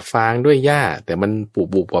ฟางด้วยหญ้าแต่มันปุ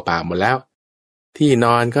ป่าหมดแล้วที่น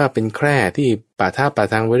อนก็เป็นแคร่ที่ป่าท่าป่า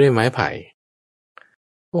ทางไว้ด้วยไม้ไผ่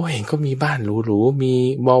โอ้เห็นก็มีบ้านหรูๆมี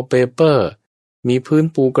วอลเปเปอร์มีพื้น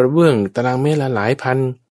ปูกระเบื้องตารางเมตรละหลายพัน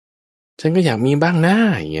ฉันก็อยากมีบ้างหน้า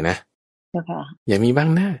อย่างเงี้ยนะอยากมีบ้าง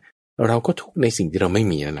หน้าเราก็ทุกข์ในสิ่งที่เราไม่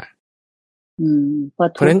มีนั่นแหละเ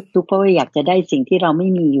พราะนั้นทุกข์เพราะว่าอยากจะได้สิ่งที่เราไม่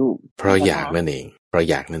มีอยู่เพราะอยากนั่นเอง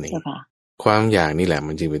ความอยากนี่แหละ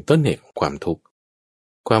มันจึงเป็นต้นเหตุของความทุกข์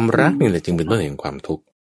ความรักนี่แหละจึงเป็นต้นเหตุของความทุกข์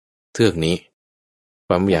เทือกนี้ค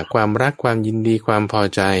วามอยากความรักความยินดีความพอ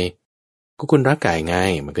ใจก็คุณรักไก่ไง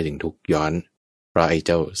มันก็จึงทุกข์ย้อนเพราะไอ้เ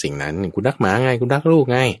จ้าสิ่งนั้นคุณรักหมาไงคุณรักลูก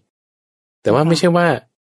ไง แต่ว่าไม่ใช่ว่า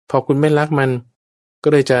พอคุณไม่รักมันก็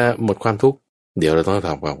เลยจะหมดความทุกข์เดี๋ยวเราต้องท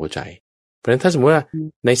ำความเข้าใจเพราะฉะนั้นถ้าสมมติว่า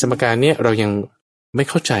ในสมการเนี้ยเรายังไม่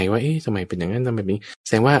เข้าใจว่าทำไมเป็นอย่างนั้นทำไมแบบนี้แส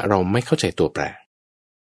ดงว่าเราไม่เข้าใจตัวแปร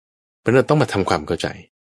เพราะฉะนั้นเราต้องมาทำความเข้าใจ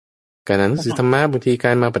การอ่านหนังสือธรรมะบางทีก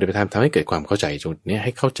ารมาปฏิบัติธรรมทำให้เกิดความเข้าใจจุดนี้ใ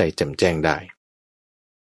ห้เข้าใจแจ่มแจ้งได้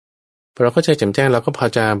พอเราเข้าใจแจ่มแจ้งเราก็พอ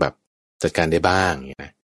จะแบบจัดการได้บ้างน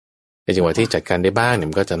ะในจังหวะที่จัดการได้บ้างเนี่ย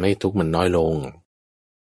มันก็จะไม่ทุกข์มันน้อยลง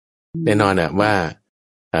แน่นอนว่า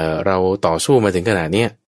เราต่อสู้มาถึงขนาดนี้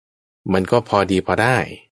มันก็พอดีพอได้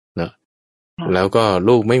เนาะแล้วก็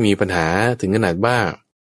ลูกไม่มีปัญหาถึงขนาดว่า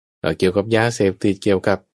เกี่ยวกับยาเสพติดเกี่ยว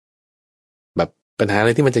กับแบบปัญหาอะไร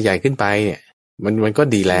ที่มันจะใหญ่ขึ้นไปเนี่ยมันก็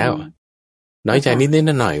ดีแล้วน้อยใจนิด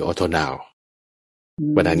ๆหน่อยๆอดทนเอา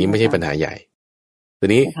ปัญหานี้ไม่ใช่ปัญหาใหญ่ที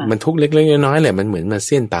นี้มันทุกข์เล็กๆน้อยๆแหละมันเหมือนมาเ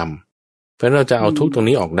สี้ยนต่ำเพราะเราจะเอาทุกข์ตรง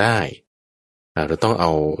นี้ออกได้เราต้องเอา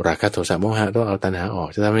ราคะโทสะโมหะต้องเอาตัณหาออก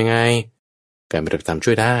จะทำยังไงการปฏิบัติธรรม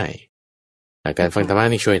ช่วยได้การฟังธรรมะ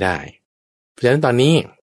นี่ช่วยได้เพราะฉะนั้นตอนนี้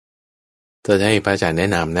จะให้พระอาจารย์แนะ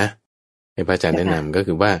นำนะให้พระอาจารย์แนะนำก็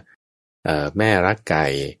คือว่าแม่รักไก่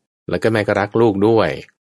แล้วก็แม่ก็รักลูกด้วย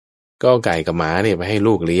ก็ไก่กับหมาเนี่ยไปให้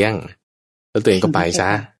ลูกเลี้ยงแล้วตัวเองก็ไปซ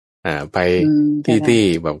ะไปที่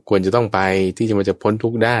แบบควรจะต้องไปที่มันจะพ้นทุ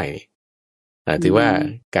กข์ได้ถือว่า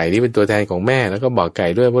ไก่นี่เป็นตัวแทนของแม่แล้วก็บอกไก่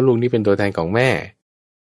ด้วยว่าลูกนี่เป็นตัวแทนของแม่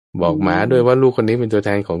บอกหมาด้วยว่าลูกคนนี้เป็นตัวแท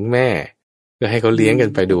นของแม่ก็ให้เขาเลี้ยงกั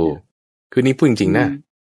นไปดูคือนี่พูดจริงๆนะ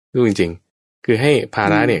พูดจริงๆคือให้ภา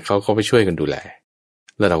ระเนี่ยเขาไปช่วยกันดูแล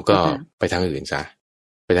แล้วเราก็ไปทางอื่นซะ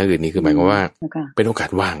ไปทางอื่นนี่คือหมายความว่าเป็นโอกาส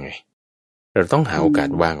ว่างไงเราต้องหาโอกาส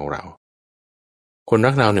ว่างของเราคน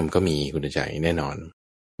รักเราเนี่ยมันก็มีคุณใจแน่นอน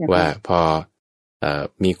ว่าพอ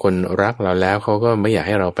มีคนรักเราแล้วเขาก็ไม่อยากใ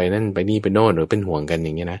ห้เราไปนั่นไปนี่ไปโน่นหรือเป็นห่วงกันอ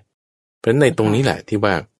ย่างเงี้ยนะเพราะฉะนั้นในตรงนี้แหละที่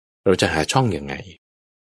ว่าเราจะหาช่องยังไง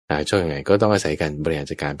ช่องยังไงก็ต้องอาศัยการบริหาร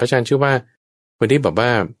จัดการเพราะฉะนั้นเชื่อว่าคนที่บอกว่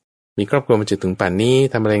ามีครอบครัวมันจะถึงป่านนี้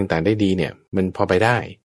ทำอะไรต่างๆได้ดีเนี่ยมันพอไปได้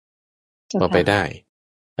พอไปได้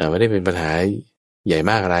ไม่ได้เป็นปัญหาใหญ่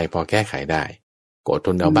มากอะไรพอแก้ไขได้กดท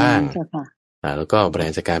นเอาบ้างแล้วก็บริห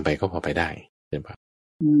ารจัดการไปก็พอไปได้ใช่ปะ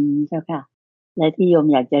เจ้าค่ะและที่โยม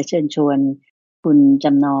อยากจะเชิญชวนคุณจ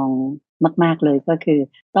ำนองมากๆเลยก็คือ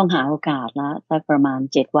ต้องหาโอกาสละสักประมาณ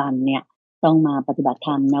7 วันเนี่ยต้องมาปฏิบัติธ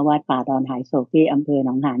รรมณวัดป่าดอนหายโศกที่อำเภอหน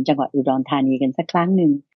องหานจังหวัดอุดรธานีกันสักครั้งหนึ่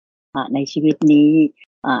งในชีวิตนี้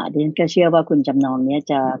ดิฉันก็เชื่อว่าคุณจำนองเนี้ย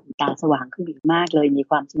จะตาสว่างขึ้นอีกมากเลยมี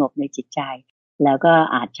ความสงบในจิตใจแล้วก็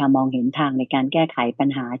อาจจะมองเห็นทางในการแก้ไขปัญ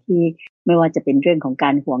หาที่ไม่ว่าจะเป็นเรื่องของก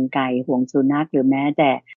ารห่วงไก่ห่วงสุนัขหรือแม้แต่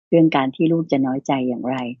เรื่องการที่ลูกจะน้อยใจอย่าง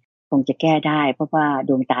ไรคงจะแก้ได้เพราะว่าด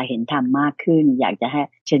วงตาเห็นธรรมมากขึ้นอยากจะให้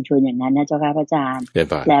เชิญชวนอย่างนั้นนะเจ้าค่ะพระอาจารย์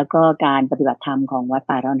แล้วก็การปฏิบัติธรรมของวัด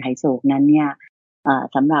ป่าดอนไหโศกนั้นเนี่ย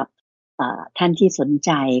สำหรับท่านที่สนใ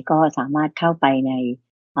จก็สามารถเข้าไปใน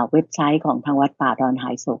เว็บไซต์ของทางวัดป่าดอนไห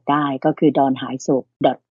โศกได้ก็คือ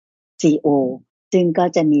donhaisok.co ซึ่งก็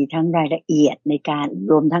จะมีทั้งรายละเอียดในการ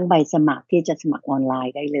รวมทั้งใบสมัครที่จะสมัครออนไล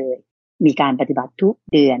น์ได้เลยมีการปฏิบัติทุก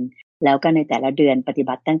เดือนแล้วก็ในแต่ละเดือนปฏิ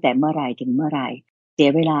บัติตั้งแต่เมื่อไหร่ถึงเมื่อไหร่เสีย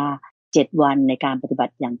เวลา7 วันในการปฏิบั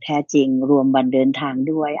ติอย่างแท้จริงรวมวันเดินทาง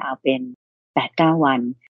ด้วยเอาเป็น 8-9 วัน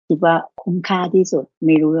คิดว่าคุ้มค่าที่สุดไ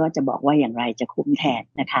ม่รู้ว่าจะบอกว่าอย่างไรจะคุ้มแทน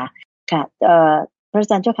นะคะค่ะพระอา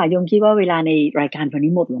จารย์เจ้าค่ะโยมคิดว่าเวลาในรายการวัน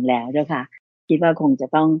นี้หมดลงแล้วเจ้าค่ะคิดว่าคงจะ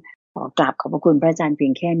ต้องขอกราบขอบพระคุณพระอาจารย์เพี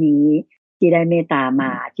ยงแค่นี้ที่ได้เมตตามา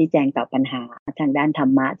ชี้แจงตอบปัญหาทางด้านธร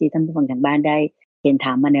รมะที่ท่านผู้ฟังทางบ้านได้เรียนถ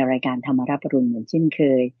ามมาในรายการธรรมรับปรุณเหมือนเช่นเค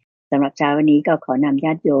ยสำหรับเช้าวันนี้ก็ขอนำญ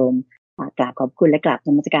าติโยมกราบขอบคุณและกราบน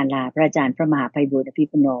มัสการลาพระอาจารย์พระมหาไพบูลย์อภิ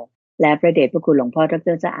ปุโนและพระเดชพระคุณหลวงพ่อด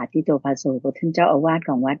ร.สะอาดทิโตภาโสท่านเจ้าอาวาสข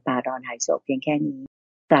องวัดป่าดอนไหโศกเพียงแค่นี้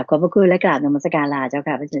กราบขอบพระคุณและกราบนมัสการลาเจ้า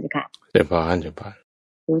ค่ะพระอาจารย์เจ้าค่ะเจ้าพานเจ้าพาน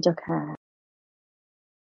รู้เจ้าค่ะ